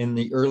seminal in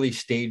the early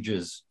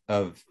stages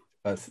of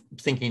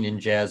thinking in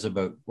jazz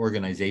about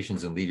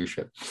organizations and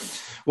leadership.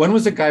 One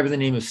was a guy by the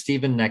name of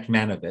Stephen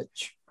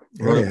Nachmanovich,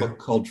 wrote a book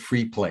called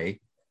Free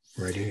Play.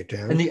 Writing it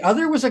down. And the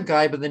other was a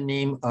guy by the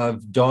name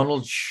of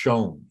Donald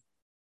Schoen.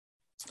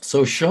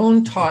 So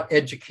Schoen taught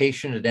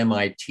education at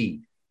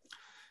MIT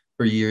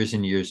for years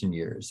and years and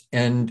years,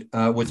 and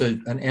was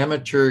an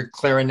amateur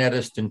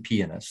clarinetist and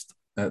pianist,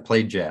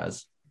 played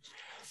jazz.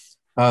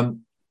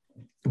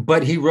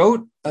 But he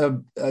wrote a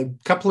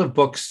couple of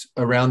books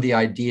around the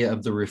idea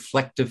of the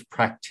reflective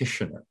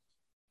practitioner.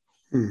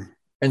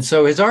 And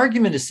so his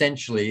argument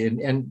essentially,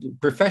 and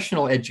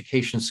professional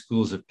education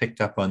schools have picked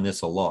up on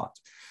this a lot,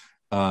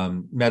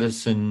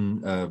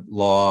 medicine,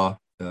 law,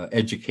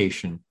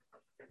 education.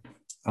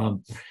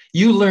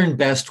 You learn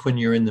best when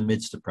you're in the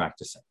midst of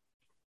practicing.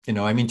 You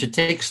know, I mean, to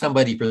take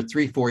somebody for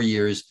 3-4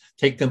 years,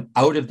 take them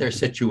out of their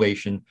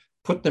situation,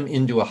 put them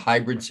into a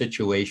hybrid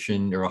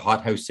situation or a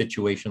hothouse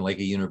situation like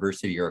a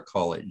university or a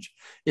college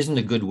isn't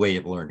a good way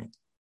of learning.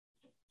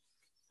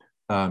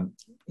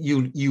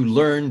 You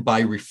learn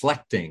by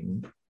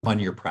reflecting on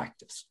your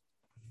practice.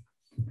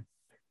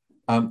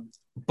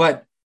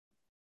 But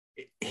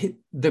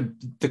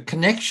the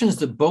connections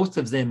that both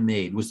of them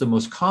made was the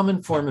most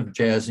common form of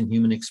jazz in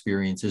human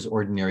experience is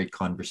ordinary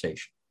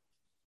conversation.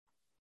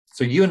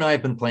 So you and I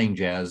have been playing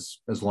jazz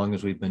as long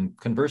as we've been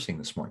conversing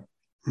this morning.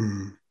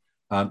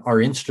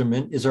 Our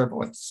instrument is our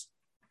voice.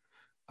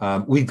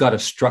 We've got a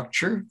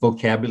structure,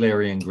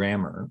 vocabulary, and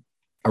grammar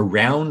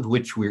around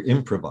which we're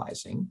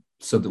improvising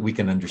so that we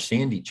can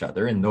understand each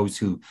other, and those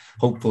who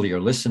hopefully are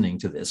listening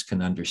to this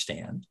can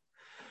understand.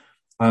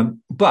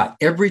 But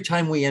every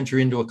time we enter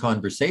into a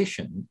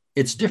conversation,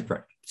 it's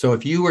different. So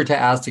if you were to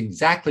ask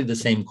exactly the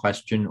same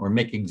question or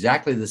make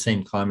exactly the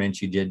same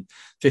comments you did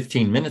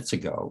 15 minutes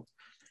ago,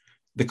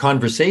 the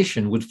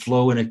conversation would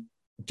flow in a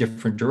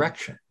different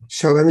direction.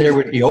 So there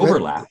would be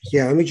overlaps.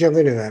 Let me jump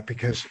into that,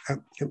 because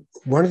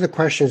one of the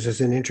questions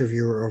as an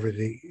interviewer over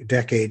the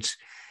decades,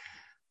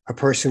 a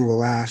person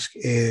will ask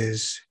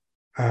is,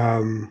 what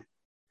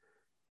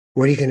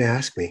are you going to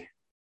ask me?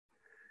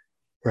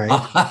 Right.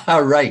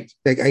 Right.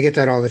 Like, I get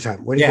that all the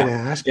time. What are you going to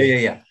ask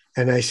me? Yeah.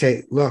 And I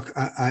say, look,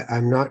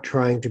 I'm not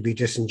trying to be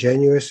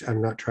disingenuous.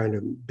 I'm not trying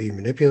to be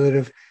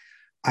manipulative.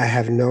 I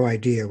have no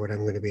idea what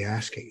I'm going to be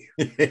asking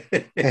you.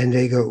 And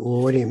they go,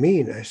 well, what do you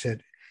mean? I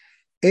said,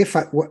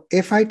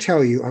 if I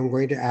tell you I'm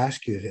going to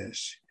ask you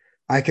this,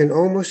 I can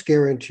almost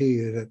guarantee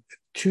you that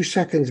 2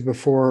 seconds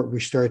before we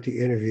start the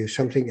interview,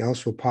 something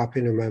else will pop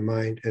into my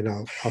mind, and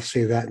I'll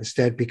say that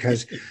instead,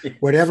 because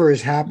whatever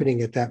is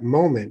happening at that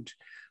moment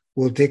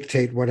will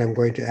dictate what I'm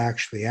going to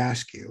actually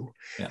ask you.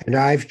 Yeah. And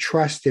I've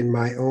trust in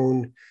my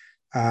own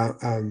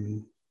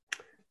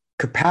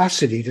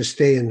capacity to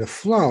stay in the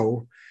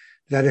flow,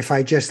 that if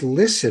I just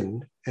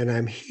listen and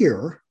I'm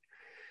here,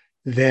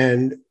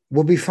 then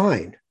we'll be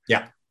fine.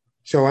 Yeah.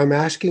 So I'm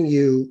asking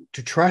you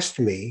to trust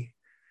me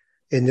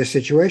in this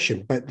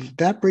situation. But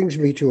that brings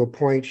me to a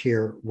point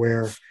here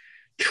where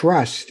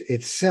trust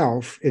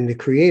itself in the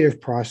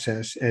creative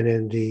process and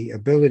in the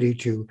ability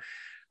to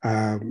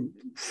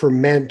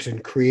ferment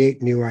and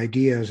create new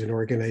ideas in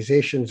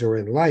organizations or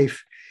in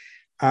life,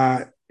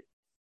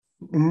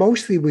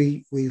 mostly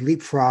we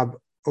leapfrog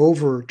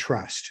over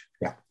trust.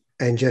 Yeah.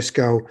 And just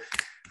go,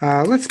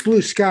 let's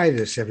blue sky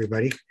this,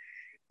 everybody.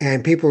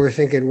 And people are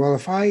thinking, well,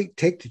 if I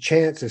take the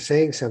chance of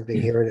saying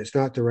something here and it's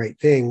not the right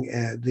thing,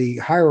 the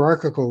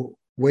hierarchical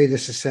way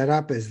this is set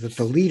up is that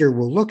the leader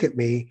will look at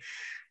me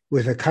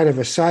with a kind of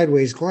a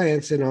sideways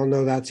glance, and I'll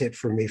know that's it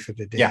for me for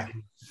the day. Yeah.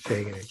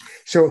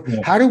 So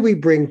how do we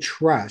bring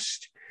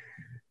trust?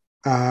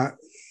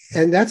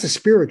 And that's a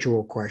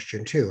spiritual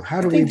question too. How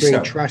do we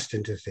bring trust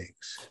into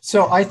things?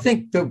 So I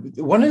think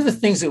one of the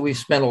things that we've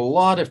spent a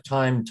lot of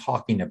time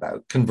talking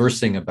about,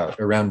 conversing about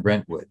around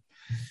Brentwood,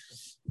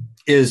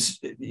 is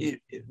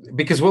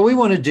because what we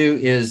want to do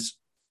is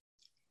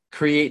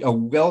create a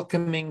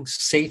welcoming,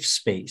 safe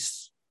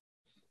space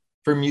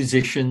for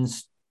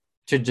musicians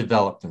to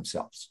develop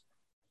themselves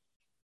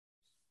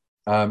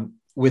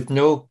with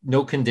no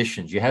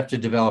conditions. You have to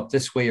develop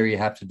this way or you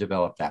have to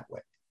develop that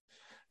way.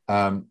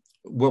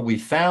 What we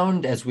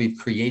found as we've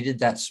created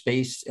that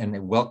space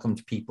and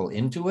welcomed people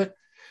into it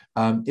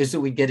is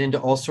that we get into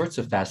all sorts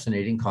of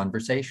fascinating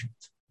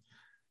conversations.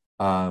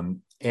 So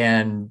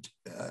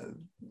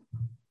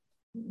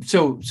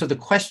the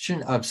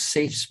question of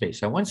safe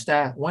space, I once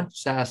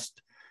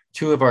asked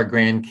two of our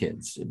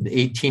grandkids,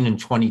 18 and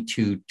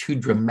 22, two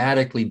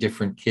dramatically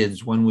different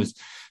kids. One was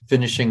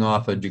finishing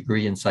off a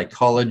degree in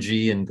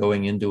psychology and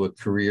going into a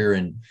career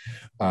in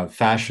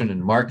fashion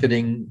and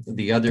marketing.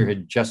 The other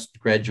had just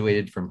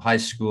graduated from high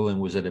school and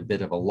was at a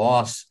bit of a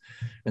loss.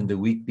 And the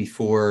week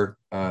before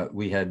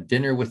we had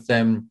dinner with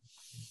them,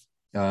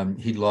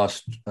 he'd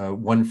lost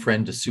one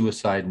friend to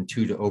suicide and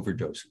two to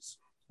overdoses.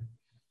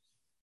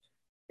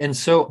 And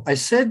so I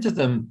said to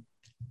them,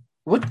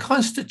 what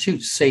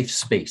constitutes safe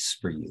space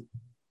for you?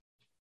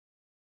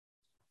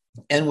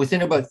 And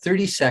within about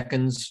 30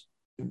 seconds,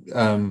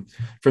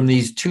 from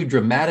these two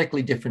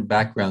dramatically different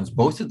backgrounds,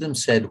 both of them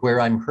said, where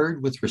I'm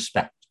heard with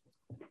respect.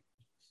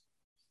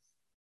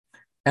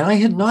 And I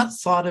had not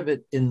thought of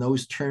it in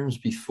those terms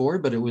before,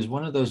 but it was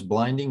one of those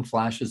blinding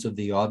flashes of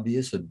the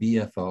obvious, of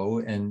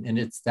BFO,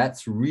 and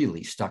that's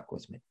really stuck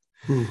with me.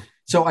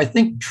 So I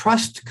think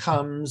trust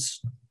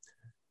comes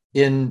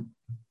in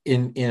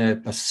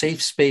a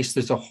safe space.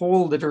 There's a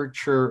whole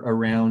literature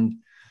around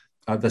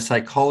the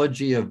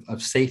psychology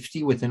of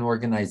safety within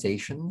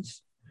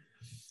organizations.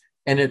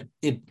 And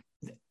it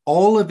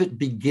all of it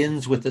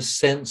begins with a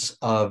sense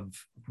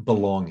of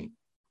belonging.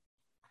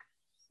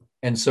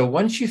 And so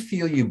once you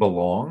feel you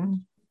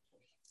belong,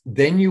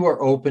 then you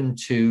are open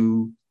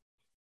to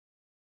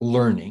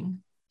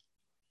learning.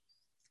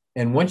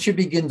 And once you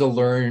begin to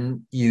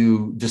learn,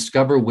 you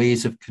discover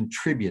ways of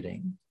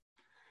contributing.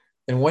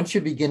 And once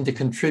you begin to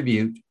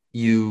contribute,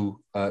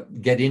 you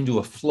get into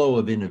a flow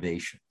of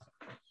innovation.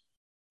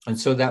 And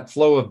so that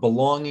flow of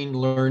belonging,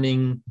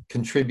 learning,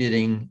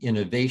 contributing,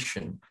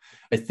 innovation,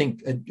 I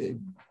think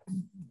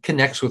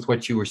connects with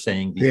what you were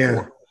saying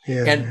before.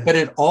 But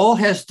it all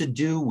has to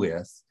do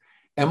with,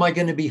 am I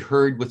going to be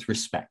heard with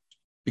respect?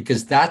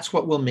 Because that's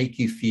what will make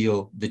you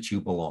feel that you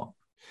belong.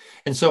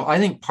 And so I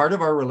think part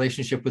of our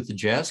relationship with the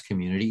jazz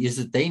community is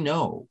that they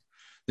know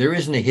there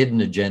isn't a hidden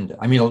agenda.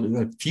 I mean,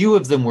 a few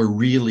of them were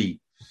really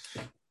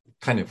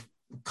kind of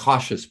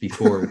cautious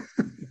before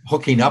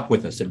hooking up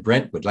with us at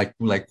Brentwood. Like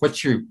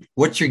what's your game?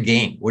 What's your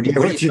game?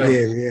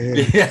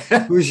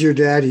 Yeah. Who's your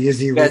daddy? Is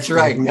he? That's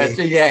right. And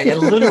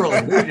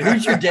literally,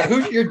 who's your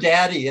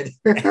daddy?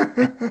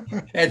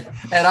 And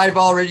I've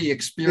already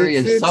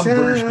experienced some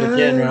version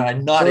again where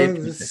I'm not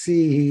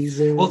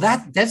interested. Well,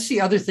 that's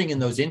the other thing in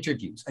those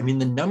interviews. I mean,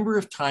 the number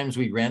of times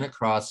we ran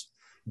across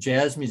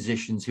jazz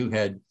musicians who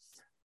had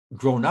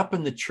grown up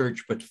in the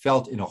church but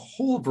felt in a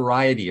whole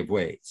variety of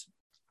ways,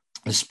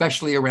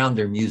 especially around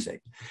their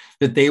music,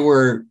 that they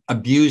were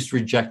abused,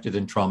 rejected,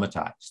 and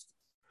traumatized.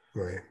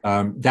 Right.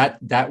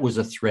 That was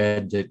a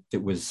thread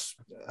that was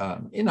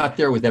not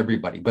there with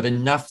everybody, but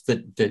enough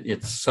that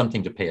it's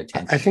something to pay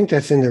attention. I think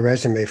that's in the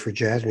resume for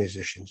jazz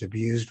musicians: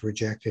 abused,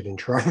 rejected,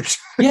 and traumatized.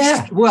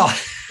 Yeah, well,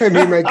 I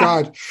mean, my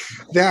God,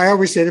 I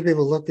always say to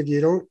people, look, if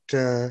you don't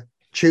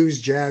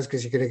choose jazz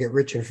because you're going to get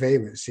rich and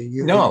famous.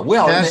 No,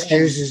 well, jazz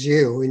chooses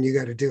you, and you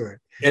got to do it.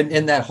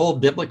 And that whole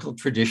biblical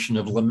tradition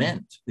of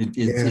lament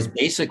is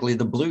basically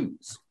the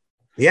blues.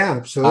 Yeah,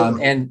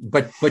 absolutely.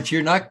 But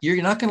you're not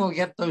going to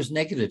get those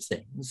negative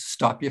things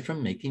stop you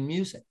from making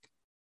music.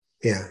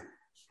 Yeah.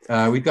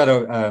 We've got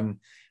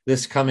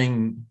this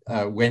coming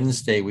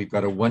Wednesday, we've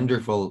got a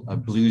wonderful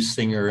blues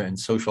singer and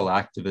social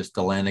activist,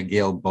 Alana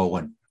Gail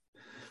Bowen.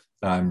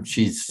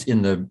 She's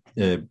in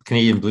the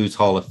Canadian Blues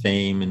Hall of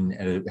Fame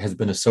and has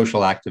been a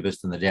social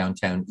activist in the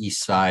downtown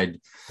East Side,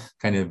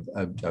 kind of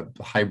a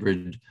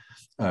hybrid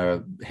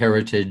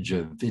heritage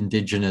of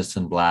Indigenous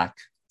and Black.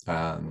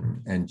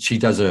 And she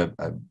does a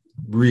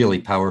really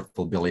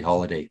powerful Billie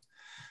Holiday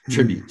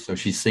tribute. So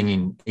she's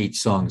singing 8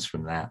 songs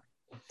from that.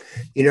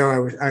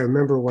 I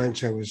remember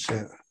once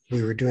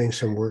we were doing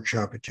some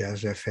workshop at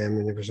Jazz FM,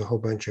 and there was a whole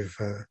bunch of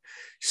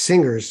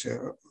singers.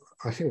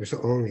 I think it was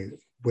only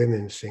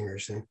women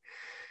singers, and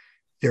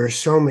there are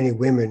so many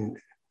women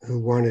who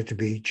wanted to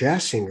be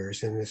jazz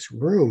singers in this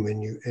room,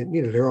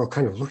 and they're all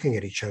kind of looking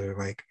at each other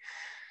like,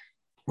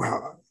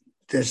 wow,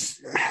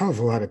 there's a hell of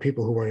a lot of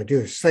people who want to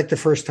do this. It's like the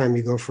first time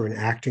you go for an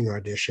acting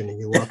audition and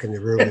you walk in the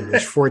room and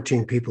there's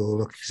 14 people who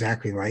look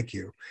exactly like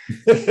you.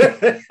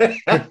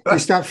 You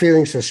stop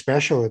feeling so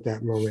special at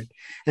that moment.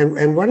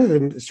 And one of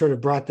them sort of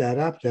brought that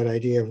up, that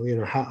idea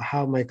of,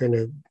 how am I going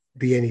to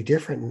be any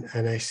different?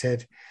 And I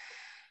said,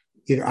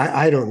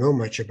 I don't know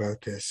much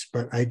about this,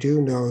 but I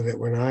do know that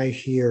when I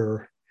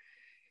hear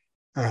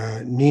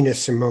Nina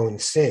Simone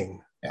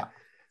sing,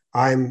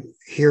 I'm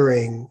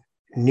hearing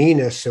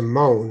Nina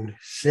Simone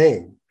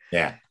sing.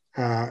 Yeah.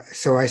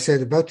 So I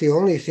said, about the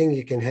only thing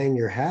you can hang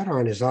your hat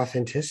on is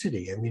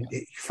authenticity. I mean,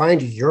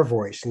 find your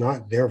voice,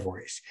 not their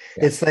voice.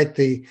 Yeah. It's like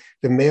the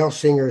male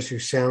singers who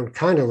sound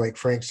kind of like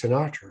Frank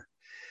Sinatra,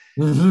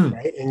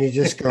 right? And you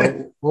just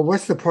go, well,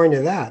 what's the point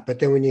of that? But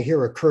then when you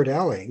hear a Kurt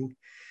Elling,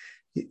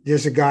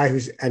 there's a guy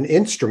who's an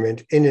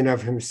instrument in and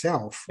of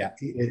himself. Yeah.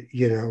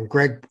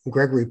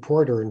 Gregory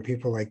Porter and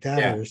people like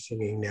that who are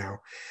singing now.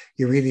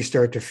 You really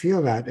start to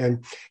feel that.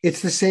 And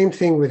it's the same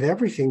thing with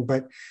everything.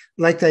 But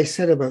like I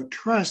said about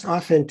trust,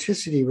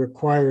 authenticity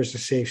requires a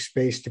safe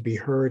space to be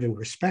heard and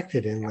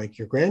respected in, like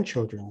your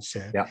grandchildren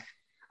said. Yeah.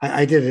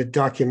 I did a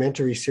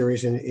documentary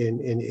series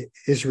in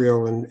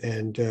Israel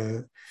and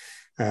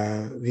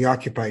the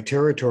occupied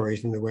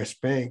territories in the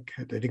West Bank.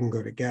 I didn't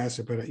go to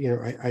Gaza, but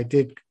I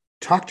did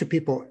talk to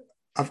people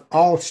of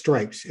all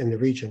stripes in the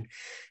region.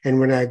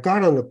 And when I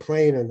got on the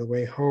plane on the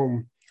way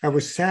home, I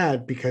was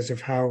sad because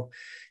of how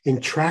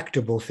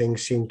intractable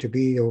things seemed to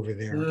be over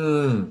there.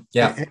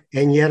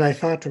 And yet I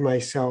thought to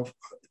myself,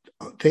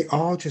 they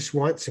all just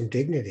want some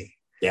dignity.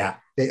 Yeah.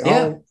 They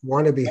all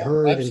want to be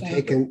heard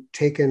and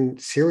taken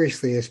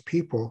seriously as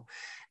people.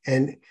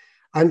 And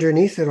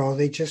underneath it all,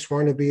 they just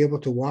want to be able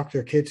to walk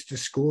their kids to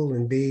school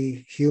and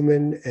be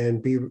human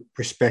and be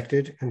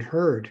respected and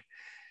heard.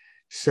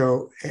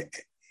 So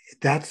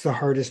that's the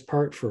hardest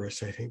part for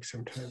us, I think,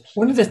 sometimes.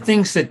 One of the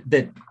things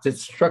that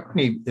struck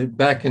me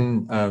back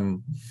in,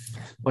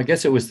 I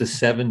guess it was the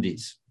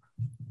 70s,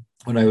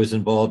 when I was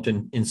involved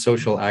in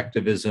social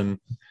activism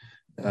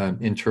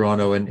in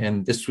Toronto,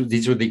 and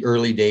these were the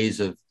early days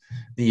of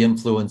the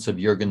influence of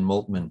Jürgen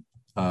Moltmann,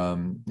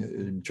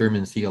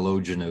 German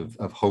theologian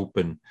of hope,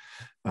 and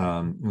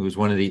who was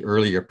one of the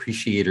early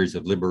appreciators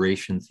of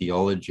liberation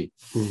theology.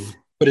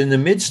 But in the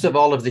midst of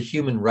all of the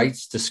human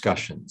rights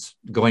discussions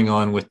going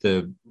on with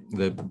the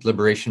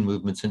liberation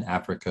movements in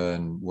Africa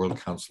and World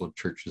Council of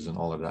Churches and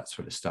all of that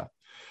sort of stuff,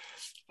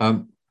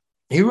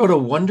 he wrote a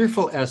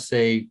wonderful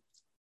essay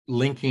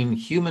linking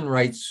human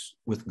rights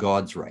with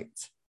God's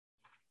rights.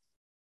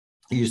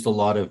 He used a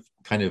lot of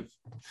kind of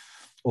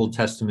Old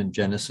Testament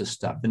Genesis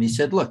stuff. And he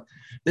said, look,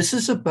 this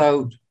is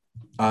about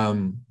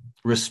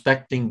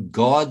respecting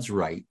God's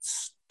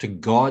rights to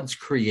God's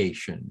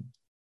creation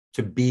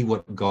to be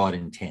what God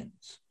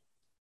intends.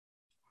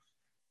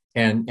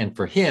 And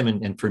for him,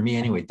 and for me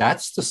anyway,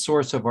 that's the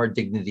source of our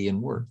dignity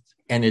and worth.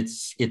 And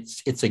it's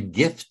a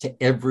gift to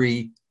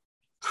every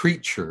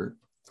creature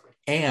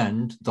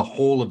and the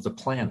whole of the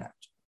planet.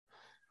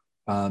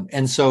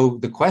 And so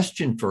the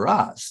question for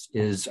us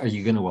is, are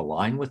you going to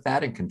align with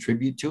that and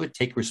contribute to it,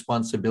 take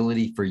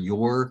responsibility for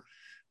your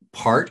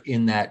part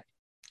in that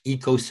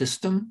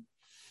ecosystem?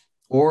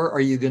 Or are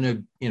you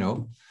going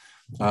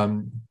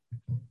to,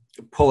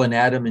 pull an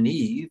Adam and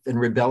Eve and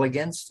rebel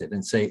against it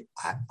and say,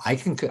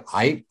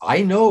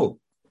 I know,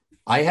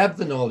 I have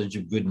the knowledge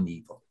of good and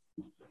evil.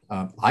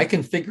 I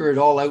can figure it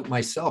all out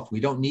myself. We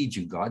don't need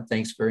you, God.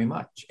 Thanks very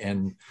much.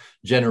 And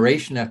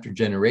generation after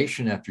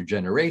generation after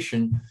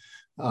generation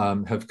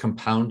have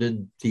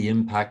compounded the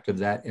impact of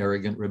that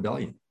arrogant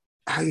rebellion.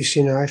 I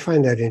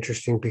find that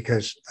interesting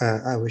because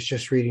I was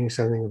just reading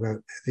something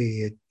about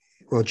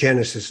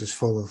Genesis is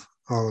full of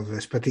all of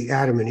this, but the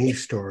Adam and Eve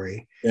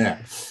story.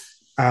 Yeah.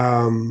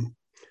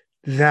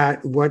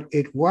 That what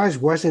it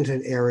wasn't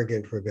an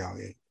arrogant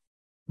rebellion,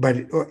 but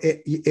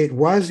it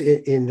was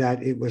in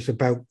that it was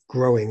about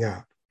growing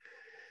up.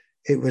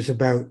 It was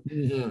about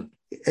an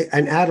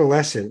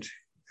adolescent,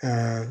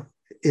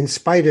 in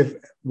spite of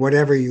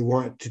whatever you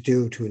want to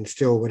do, to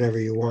instill whatever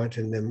you want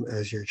in them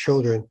as your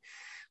children,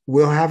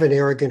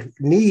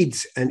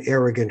 needs an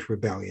arrogant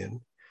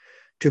rebellion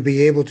to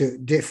be able to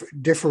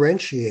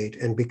differentiate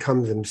and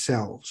become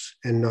themselves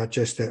and not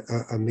just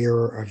a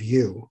mirror of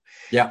you.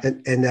 Yeah.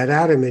 And that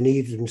Adam and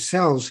Eve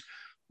themselves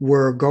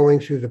were going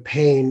through the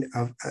pain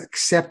of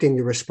accepting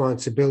the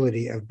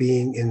responsibility of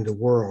being in the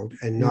world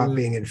and not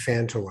being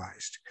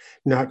infantilized,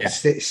 not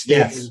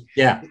staying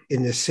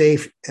in the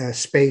safe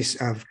space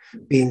of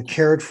being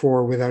cared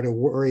for without a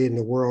worry in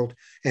the world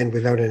and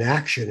without an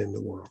action in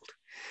the world.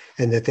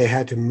 And that they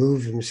had to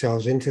move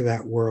themselves into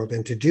that world.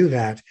 And to do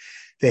that,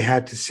 they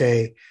had to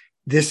say,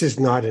 this is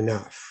not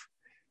enough.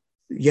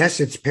 Yes,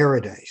 it's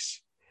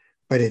paradise,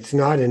 but it's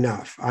not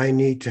enough. I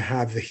need to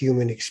have the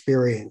human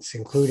experience,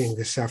 including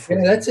the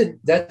suffering. Yeah,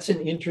 that's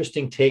an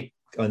interesting take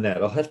on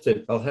that. I'll have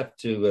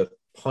to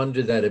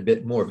ponder that a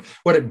bit more.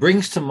 What it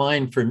brings to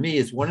mind for me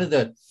is one of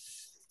the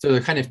there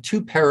are kind of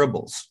two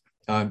parables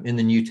in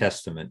the New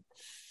Testament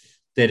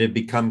that have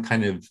become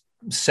kind of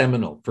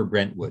seminal for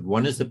Brentwood.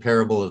 One is the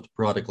parable of the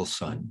prodigal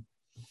son,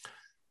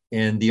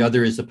 and the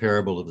other is the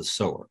parable of the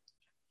sower.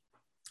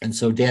 And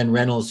so Dan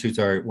Reynolds, who's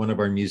one of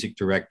our music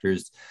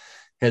directors,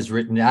 has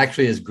written,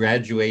 actually his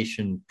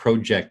graduation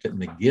project at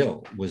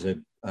McGill was a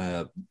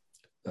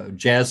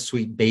jazz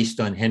suite based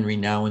on Henry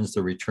Nouwen's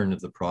The Return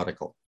of the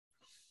Prodigal.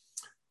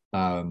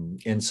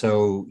 And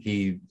so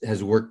he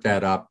has worked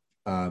that up.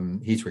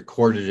 He's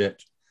recorded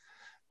it.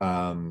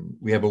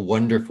 We have a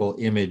wonderful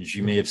image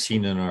you may have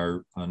seen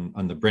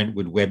on the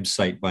Brentwood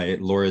website by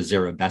Laura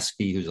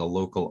Zarabeski, who's a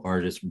local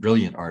artist,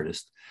 brilliant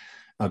artist,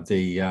 of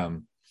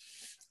the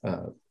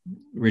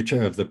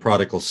Return of the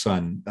Prodigal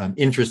Son.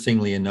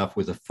 Interestingly enough,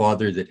 with a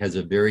father that has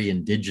a very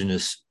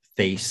indigenous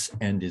face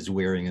and is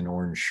wearing an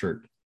orange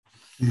shirt.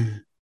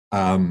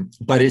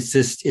 But it's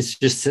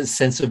just a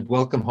sense of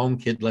welcome home,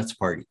 kid, let's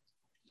party.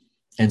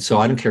 And so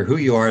I don't care who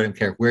you are, I don't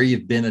care where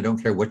you've been, I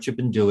don't care what you've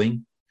been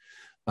doing.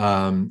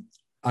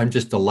 I'm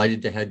just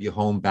delighted to have you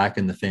home back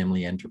in the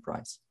family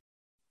enterprise.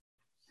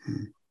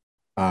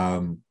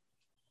 And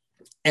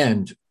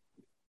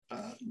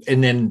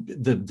then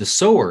the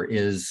sower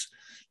is,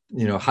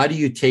 how do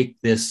you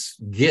take this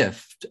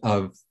gift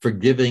of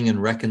forgiving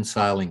and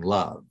reconciling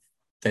love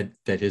that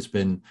has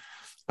been,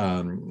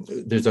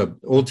 there's an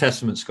Old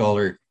Testament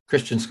scholar,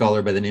 Christian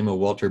scholar by the name of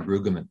Walter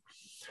Brueggemann.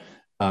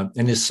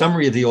 And his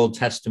summary of the Old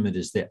Testament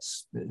is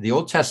this. The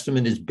Old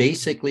Testament is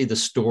basically the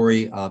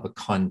story of a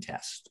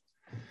contest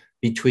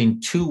between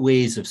two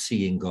ways of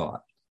seeing God.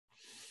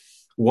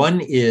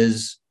 One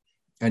is,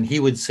 and he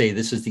would say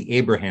this is the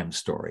Abraham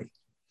story.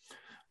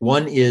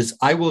 One is,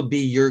 I will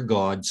be your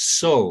God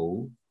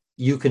so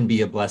you can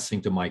be a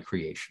blessing to my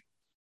creation.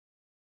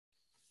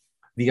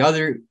 The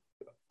other,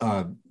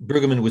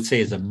 Brueggemann would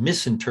say, is a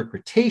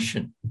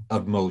misinterpretation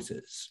of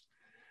Moses.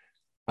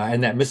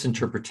 And that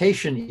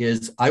misinterpretation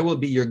is, I will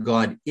be your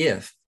God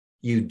if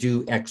you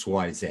do X,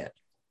 Y, Z.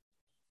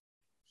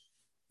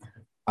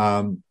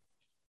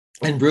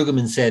 And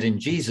Brueggemann said, in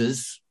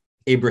Jesus,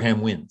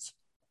 Abraham wins.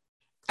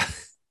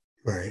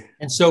 Right.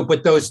 And so,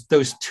 but those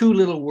two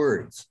little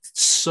words,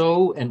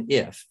 so and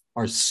if,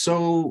 are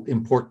so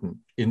important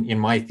in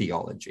my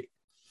theology.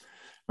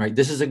 Right?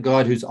 This is a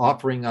God who's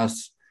offering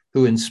us,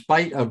 who in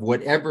spite of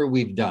whatever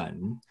we've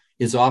done,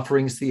 is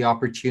offering us the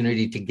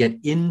opportunity to get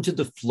into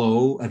the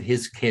flow of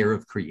his care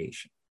of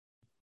creation.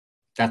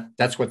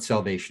 That's what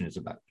salvation is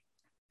about.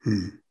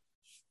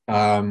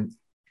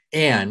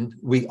 And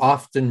we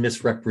often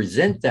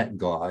misrepresent that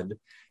God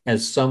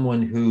as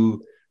someone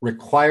who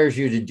requires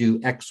you to do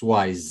X,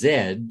 Y,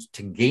 Z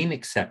to gain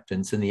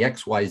acceptance. And the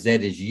X, Y, Z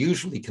is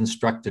usually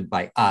constructed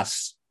by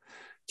us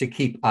to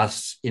keep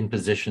us in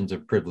positions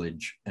of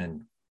privilege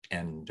and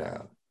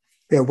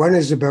one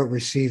is about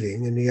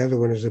receiving and the other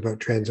one is about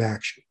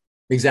transaction.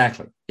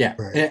 Exactly. Yeah.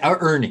 Right.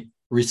 Earning,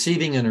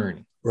 receiving and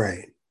earning.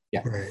 Right.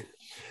 Yeah. Right.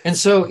 And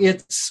so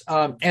it's,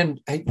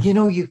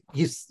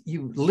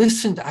 you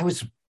listened, I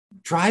was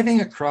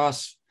driving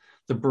across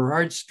the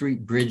Burrard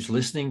Street Bridge,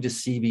 listening to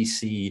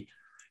CBC,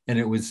 and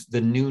it was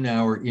the noon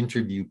hour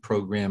interview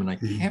program. And I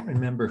can't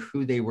remember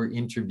who they were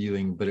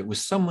interviewing, but it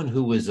was someone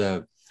who was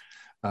a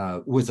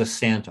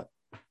Santa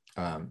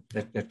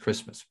at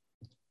Christmas.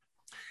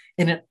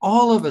 And it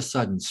all of a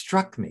sudden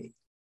struck me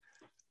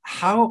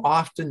how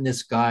often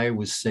this guy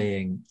was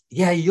saying,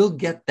 yeah, you'll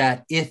get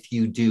that if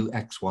you do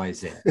X, Y,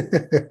 Z.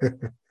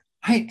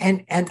 Right?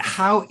 And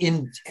how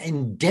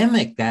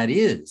endemic that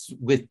is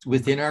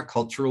within our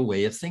cultural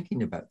way of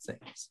thinking about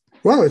things.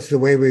 Well, it's the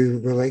way we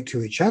relate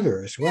to each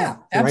other as well. Yeah,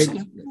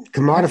 absolutely. Right?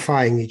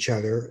 Commodifying each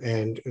other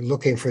and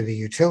looking for the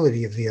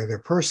utility of the other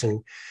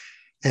person.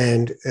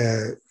 And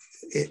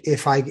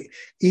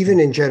even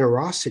in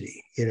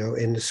generosity,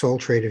 in the soul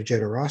trait of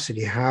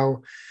generosity,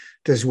 how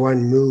does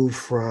one move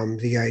from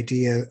the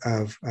idea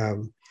of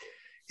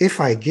if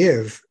I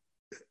give,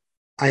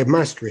 I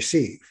must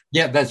receive?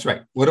 Yeah, that's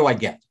right. What do I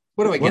get?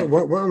 What do I get?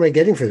 What am I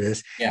getting for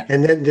this? Yeah.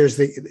 And then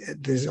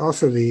there's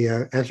also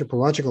the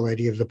anthropological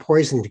idea of the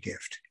poisoned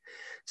gift.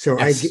 So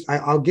Yes.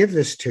 I'll give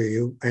this to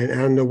you, and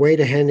on the way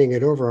to handing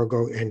it over, I'll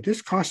go, and this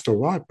cost a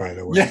lot, by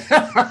the way.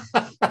 Yeah.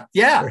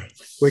 Yeah.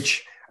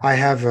 Which I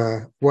have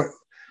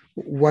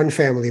one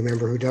family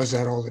member who does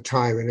that all the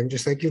time, and I'm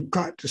just like, you've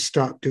got to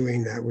stop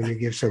doing that when you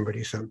give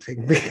somebody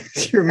something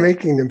because you're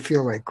making them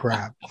feel like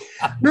crap.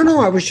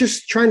 No, I was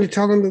just trying to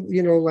tell them,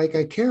 like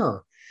I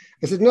care.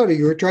 I said, no,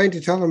 you were trying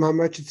to tell them how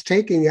much it's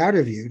taking out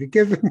of you to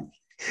give them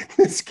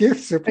this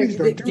gift, so please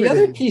don't do it. The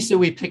other piece that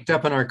we picked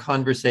up in our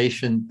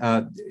conversation,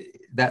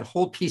 that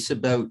whole piece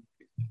about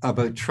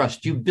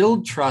trust, you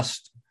build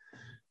trust,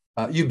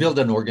 you build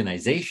an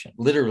organization,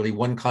 literally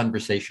one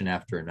conversation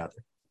after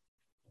another.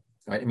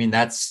 Right? I mean,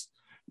 that's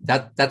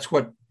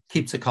what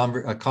keeps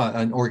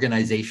an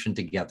organization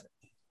together,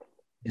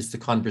 is the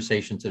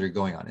conversations that are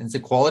going on. And the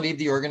quality of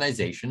the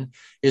organization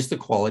is the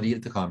quality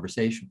of the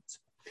conversations.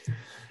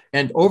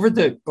 And over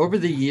the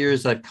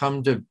years, I've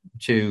come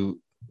to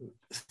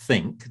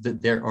think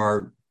that there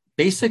are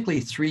basically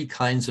three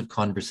kinds of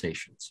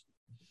conversations.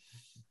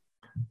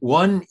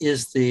 One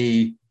is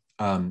the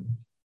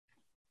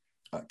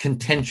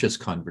contentious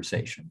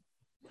conversation.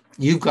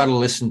 You've got to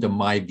listen to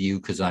my view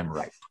because I'm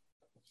right.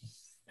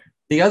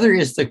 The other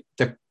is the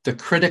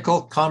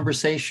critical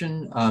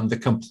conversation, the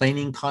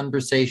complaining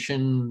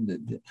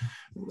conversation.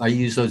 I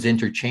use those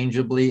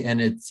interchangeably, and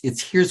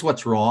it's here's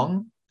what's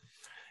wrong,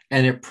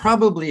 and it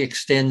probably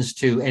extends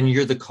to, and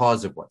you're the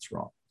cause of what's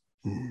wrong.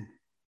 Mm.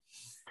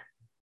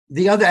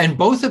 The other, and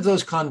both of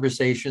those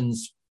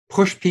conversations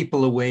push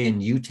people away,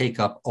 and you take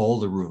up all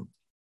the room.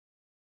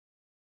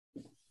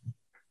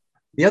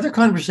 The other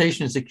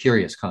conversation is a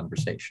curious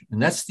conversation,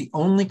 and that's the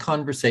only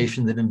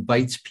conversation that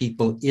invites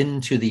people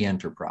into the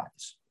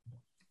enterprise.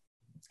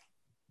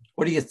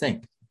 What do you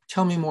think?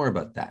 Tell me more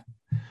about that.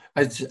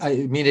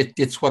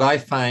 It's what I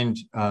find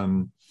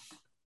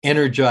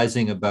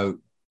energizing about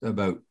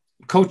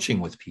coaching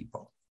with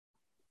people.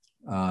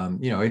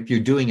 If you're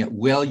doing it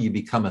well, you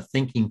become a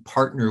thinking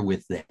partner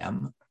with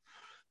them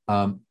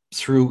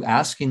through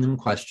asking them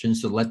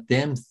questions to let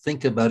them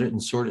think about it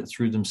and sort it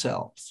through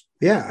themselves.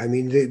 Yeah, I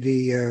mean,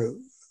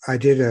 I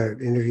did an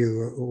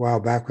interview a while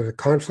back with a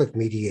conflict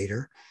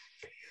mediator,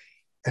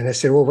 and I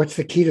said, well, what's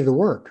the key to the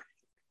work?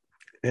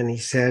 And he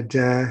said,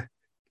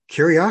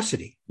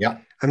 curiosity. Yeah.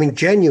 I mean,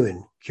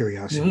 genuine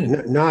curiosity,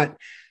 not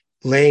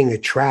laying a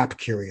trap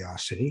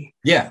curiosity.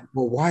 Yeah.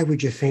 Well, why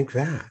would you think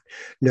that?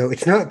 No,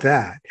 it's not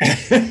that.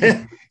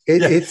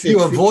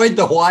 You avoid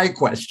the why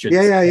question.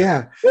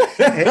 Yeah.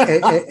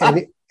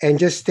 and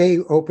just stay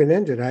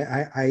open-ended.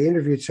 I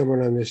interviewed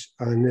someone on this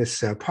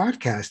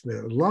podcast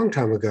a long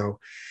time ago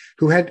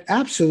who had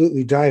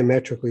absolutely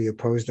diametrically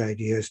opposed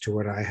ideas to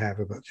what I have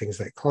about things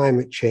like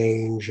climate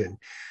change and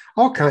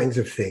all kinds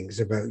of things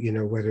about,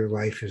 whether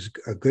life is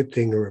a good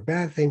thing or a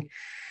bad thing.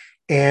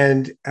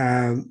 And,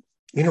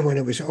 when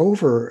it was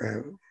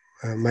over,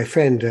 my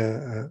friend,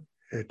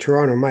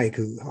 Toronto Mike,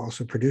 who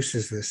also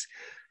produces this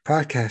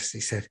podcast, he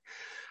said,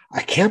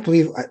 I can't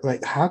believe,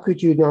 how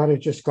could you not have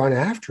just gone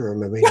after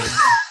him? I mean, I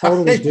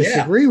totally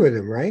disagree with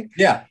him, right?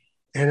 Yeah.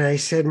 And I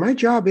said, my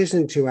job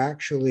isn't to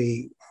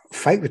actually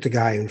fight with the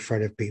guy in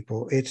front of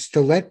people. It's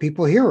to let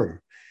people hear him.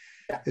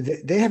 Yeah.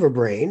 They have a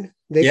brain.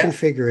 They can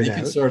figure it out.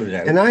 Can sort it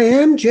out. And I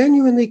am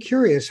genuinely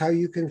curious how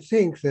you can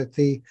think that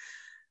the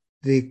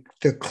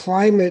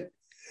climate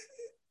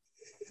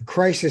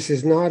crisis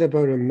is not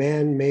about a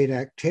man-made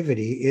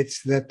activity.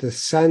 It's that the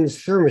sun's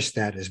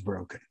thermostat is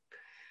broken.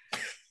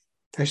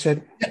 I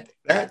said,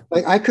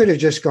 I could have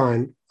just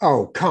gone,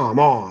 oh, come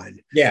on.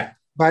 Yeah.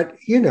 But,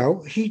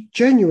 he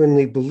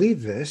genuinely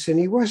believed this, and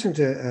he wasn't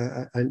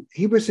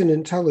he was an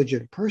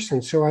intelligent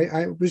person. So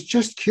I was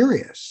just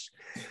curious.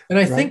 And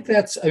I think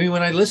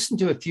when I listened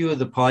to a few of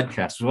the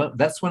podcasts,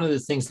 that's one of the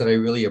things that I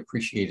really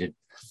appreciated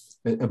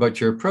about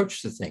your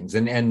approach to things.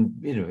 And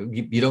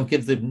you don't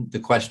give them the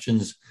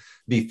questions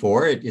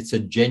before. It's a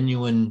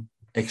genuine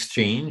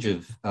exchange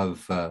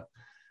of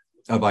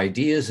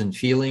ideas and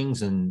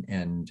feelings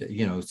and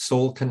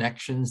soul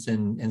connections.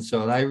 And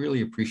so I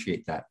really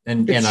appreciate that.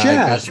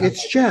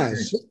 It's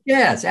jazz.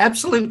 Yes,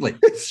 absolutely.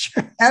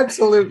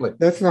 Absolutely.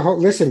 That's the whole,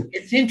 listen.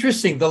 It's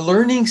interesting. The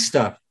learning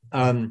stuff.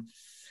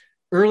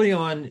 Early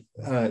on,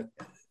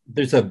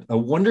 there's a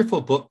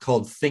wonderful book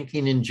called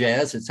Thinking in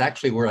Jazz. It's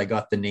actually where I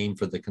got the name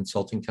for the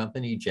consulting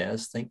company,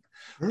 Jazz Think.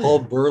 Paul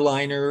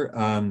Berliner,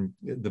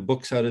 the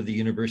book's out of the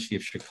University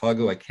of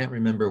Chicago. I can't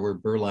remember where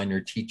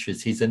Berliner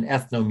teaches. He's an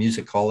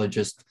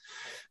ethnomusicologist,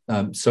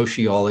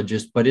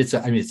 sociologist, but it's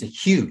a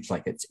huge,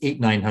 it's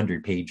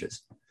 800-900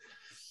 pages.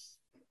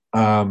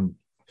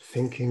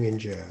 Thinking in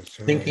Jazz.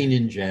 Thinking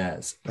in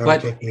Jazz.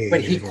 But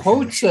he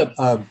quotes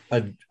a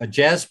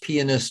jazz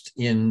pianist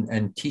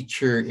and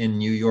teacher in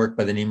New York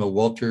by the name of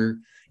Walter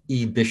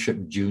E.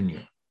 Bishop Jr.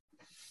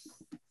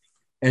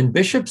 And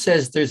Bishop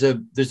says there's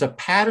a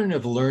pattern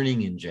of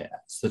learning in jazz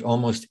that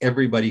almost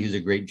everybody who's a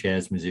great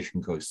jazz musician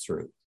goes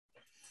through.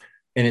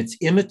 And it's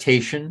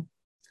imitation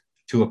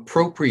to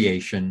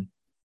appropriation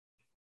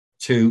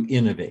to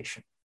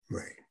innovation.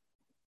 Right.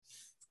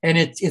 And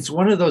it's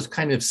one of those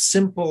kind of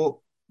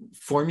simple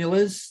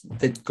formulas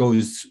that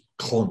goes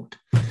clunk.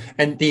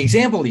 And the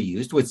example he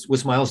used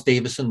was Miles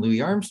Davis and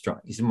Louis Armstrong.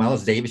 He said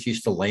Miles Davis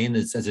used to lay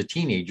as a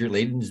teenager,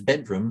 laid in his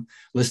bedroom,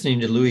 listening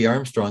to Louis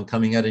Armstrong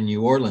coming out of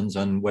New Orleans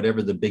on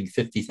whatever the big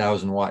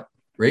 50,000 watt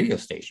radio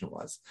station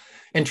was,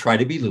 and try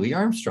to be Louis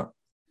Armstrong.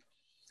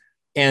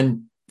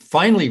 And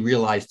finally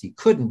realized he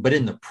couldn't, but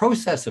in the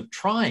process of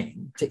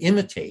trying to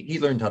imitate, he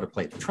learned how to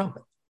play the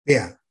trumpet.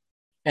 Yeah.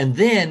 And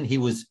then he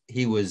was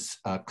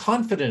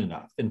confident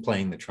enough in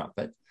playing the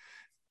trumpet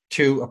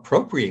to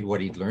appropriate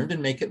what he'd learned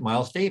and make it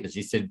Miles Davis.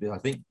 He said, I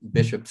think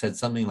Bishop said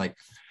something like,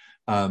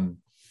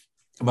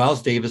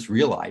 Miles Davis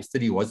realized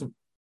that he wasn't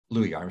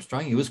Louis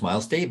Armstrong, he was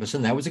Miles Davis,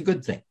 and that was a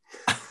good thing.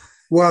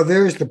 Well,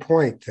 there's the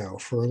point, though,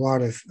 for a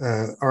lot of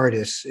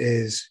artists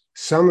is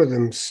some of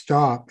them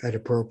stop at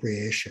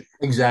appropriation.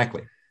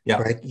 Exactly. Yeah.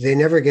 Right. They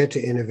never get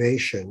to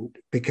innovation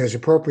because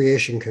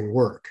appropriation can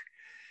work.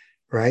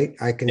 Right.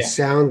 I can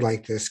sound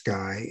like this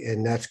guy,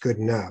 and that's good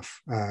enough.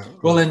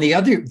 Well, and the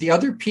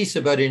other piece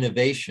about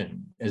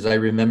innovation, as I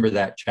remember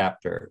that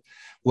chapter,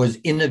 was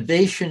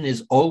innovation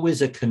is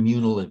always a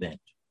communal event.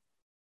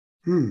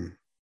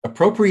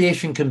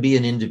 Appropriation can be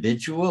an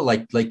individual,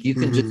 like you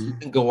can you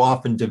can go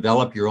off and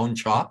develop your own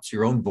chops,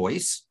 your own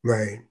voice,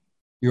 right,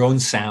 your own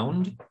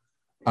sound.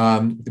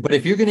 But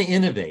if you're going to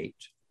innovate,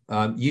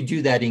 you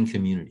do that in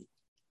community.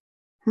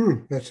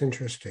 That's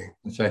interesting.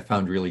 Which I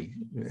found really,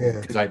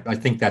 because I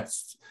think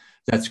that's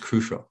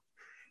crucial.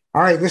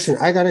 All right, listen,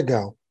 I got to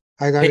go.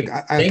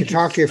 I could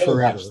talk to you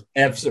forever.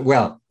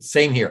 Well,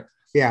 same here.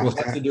 Yeah. We'll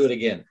have to do it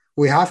again.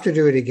 We have to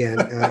do it again.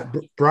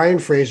 Brian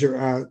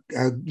Fraser,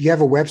 you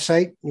have a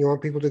website you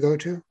want people to go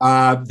to?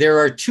 There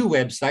are two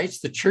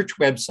websites. The church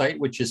website,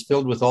 which is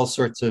filled with all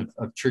sorts of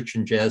church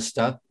and jazz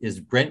stuff, is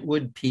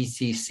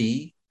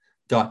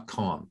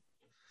brentwoodpcc.com.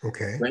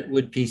 Okay.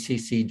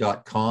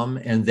 brentwoodpcc.com.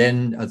 And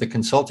then the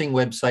consulting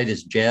website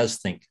is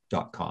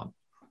jazzthink.com.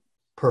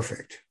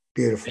 Perfect.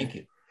 Beautiful. Thank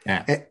you.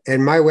 Yeah.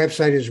 And my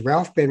website is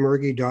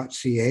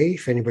ralphbenmergy.ca.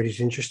 If anybody's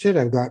interested,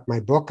 I've got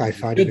my book, I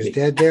Thought He Was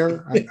Dead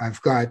there.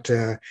 I've got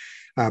a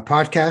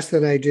podcast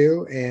that I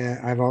do. And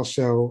I've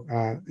also,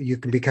 you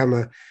can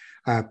become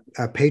a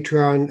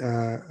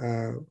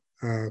Patreon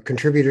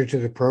contributor to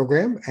the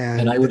program.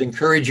 And I would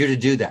encourage you to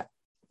do that.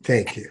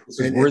 Thank you.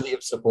 This is worthy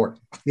of support.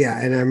 Yeah,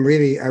 and I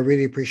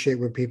really appreciate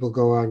when people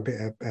go on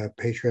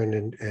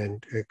Patreon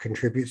and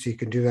contribute. So you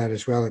can do that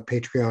as well at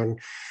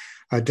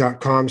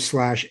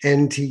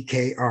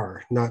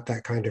patreon.com/NTKR, not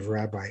that kind of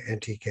rabbi,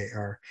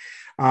 NTKR.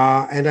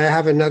 And I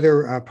have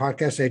another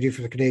podcast I do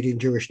for the Canadian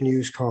Jewish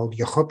News called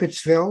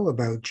Yehupitzville,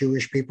 about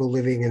Jewish people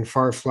living in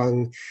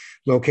far-flung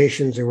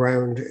locations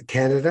around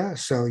Canada.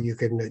 So you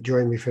can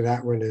join me for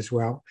that one as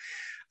well.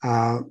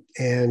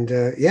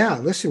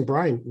 Listen,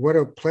 Brian, what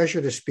a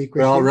pleasure to speak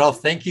with you. Well,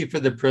 Ralph, thank you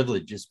for the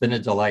privilege. It's been a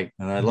delight,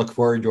 and I look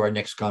forward to our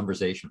next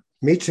conversation.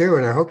 Me too,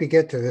 and I hope you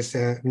get to this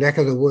neck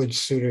of the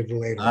woods sooner than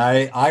later.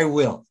 I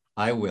will.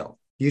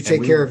 You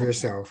take care of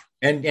yourself.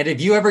 And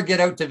if you ever get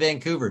out to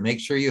Vancouver,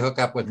 make sure you hook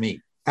up with me.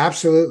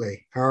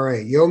 Absolutely. All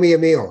right. You owe me a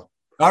meal.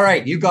 All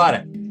right. You got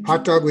it.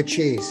 Hot dog with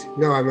cheese.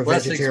 No, I'm a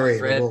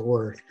vegetarian. I won't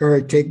worry. All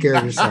right. Take care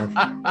of yourself.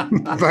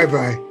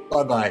 Bye-bye.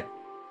 Bye-bye.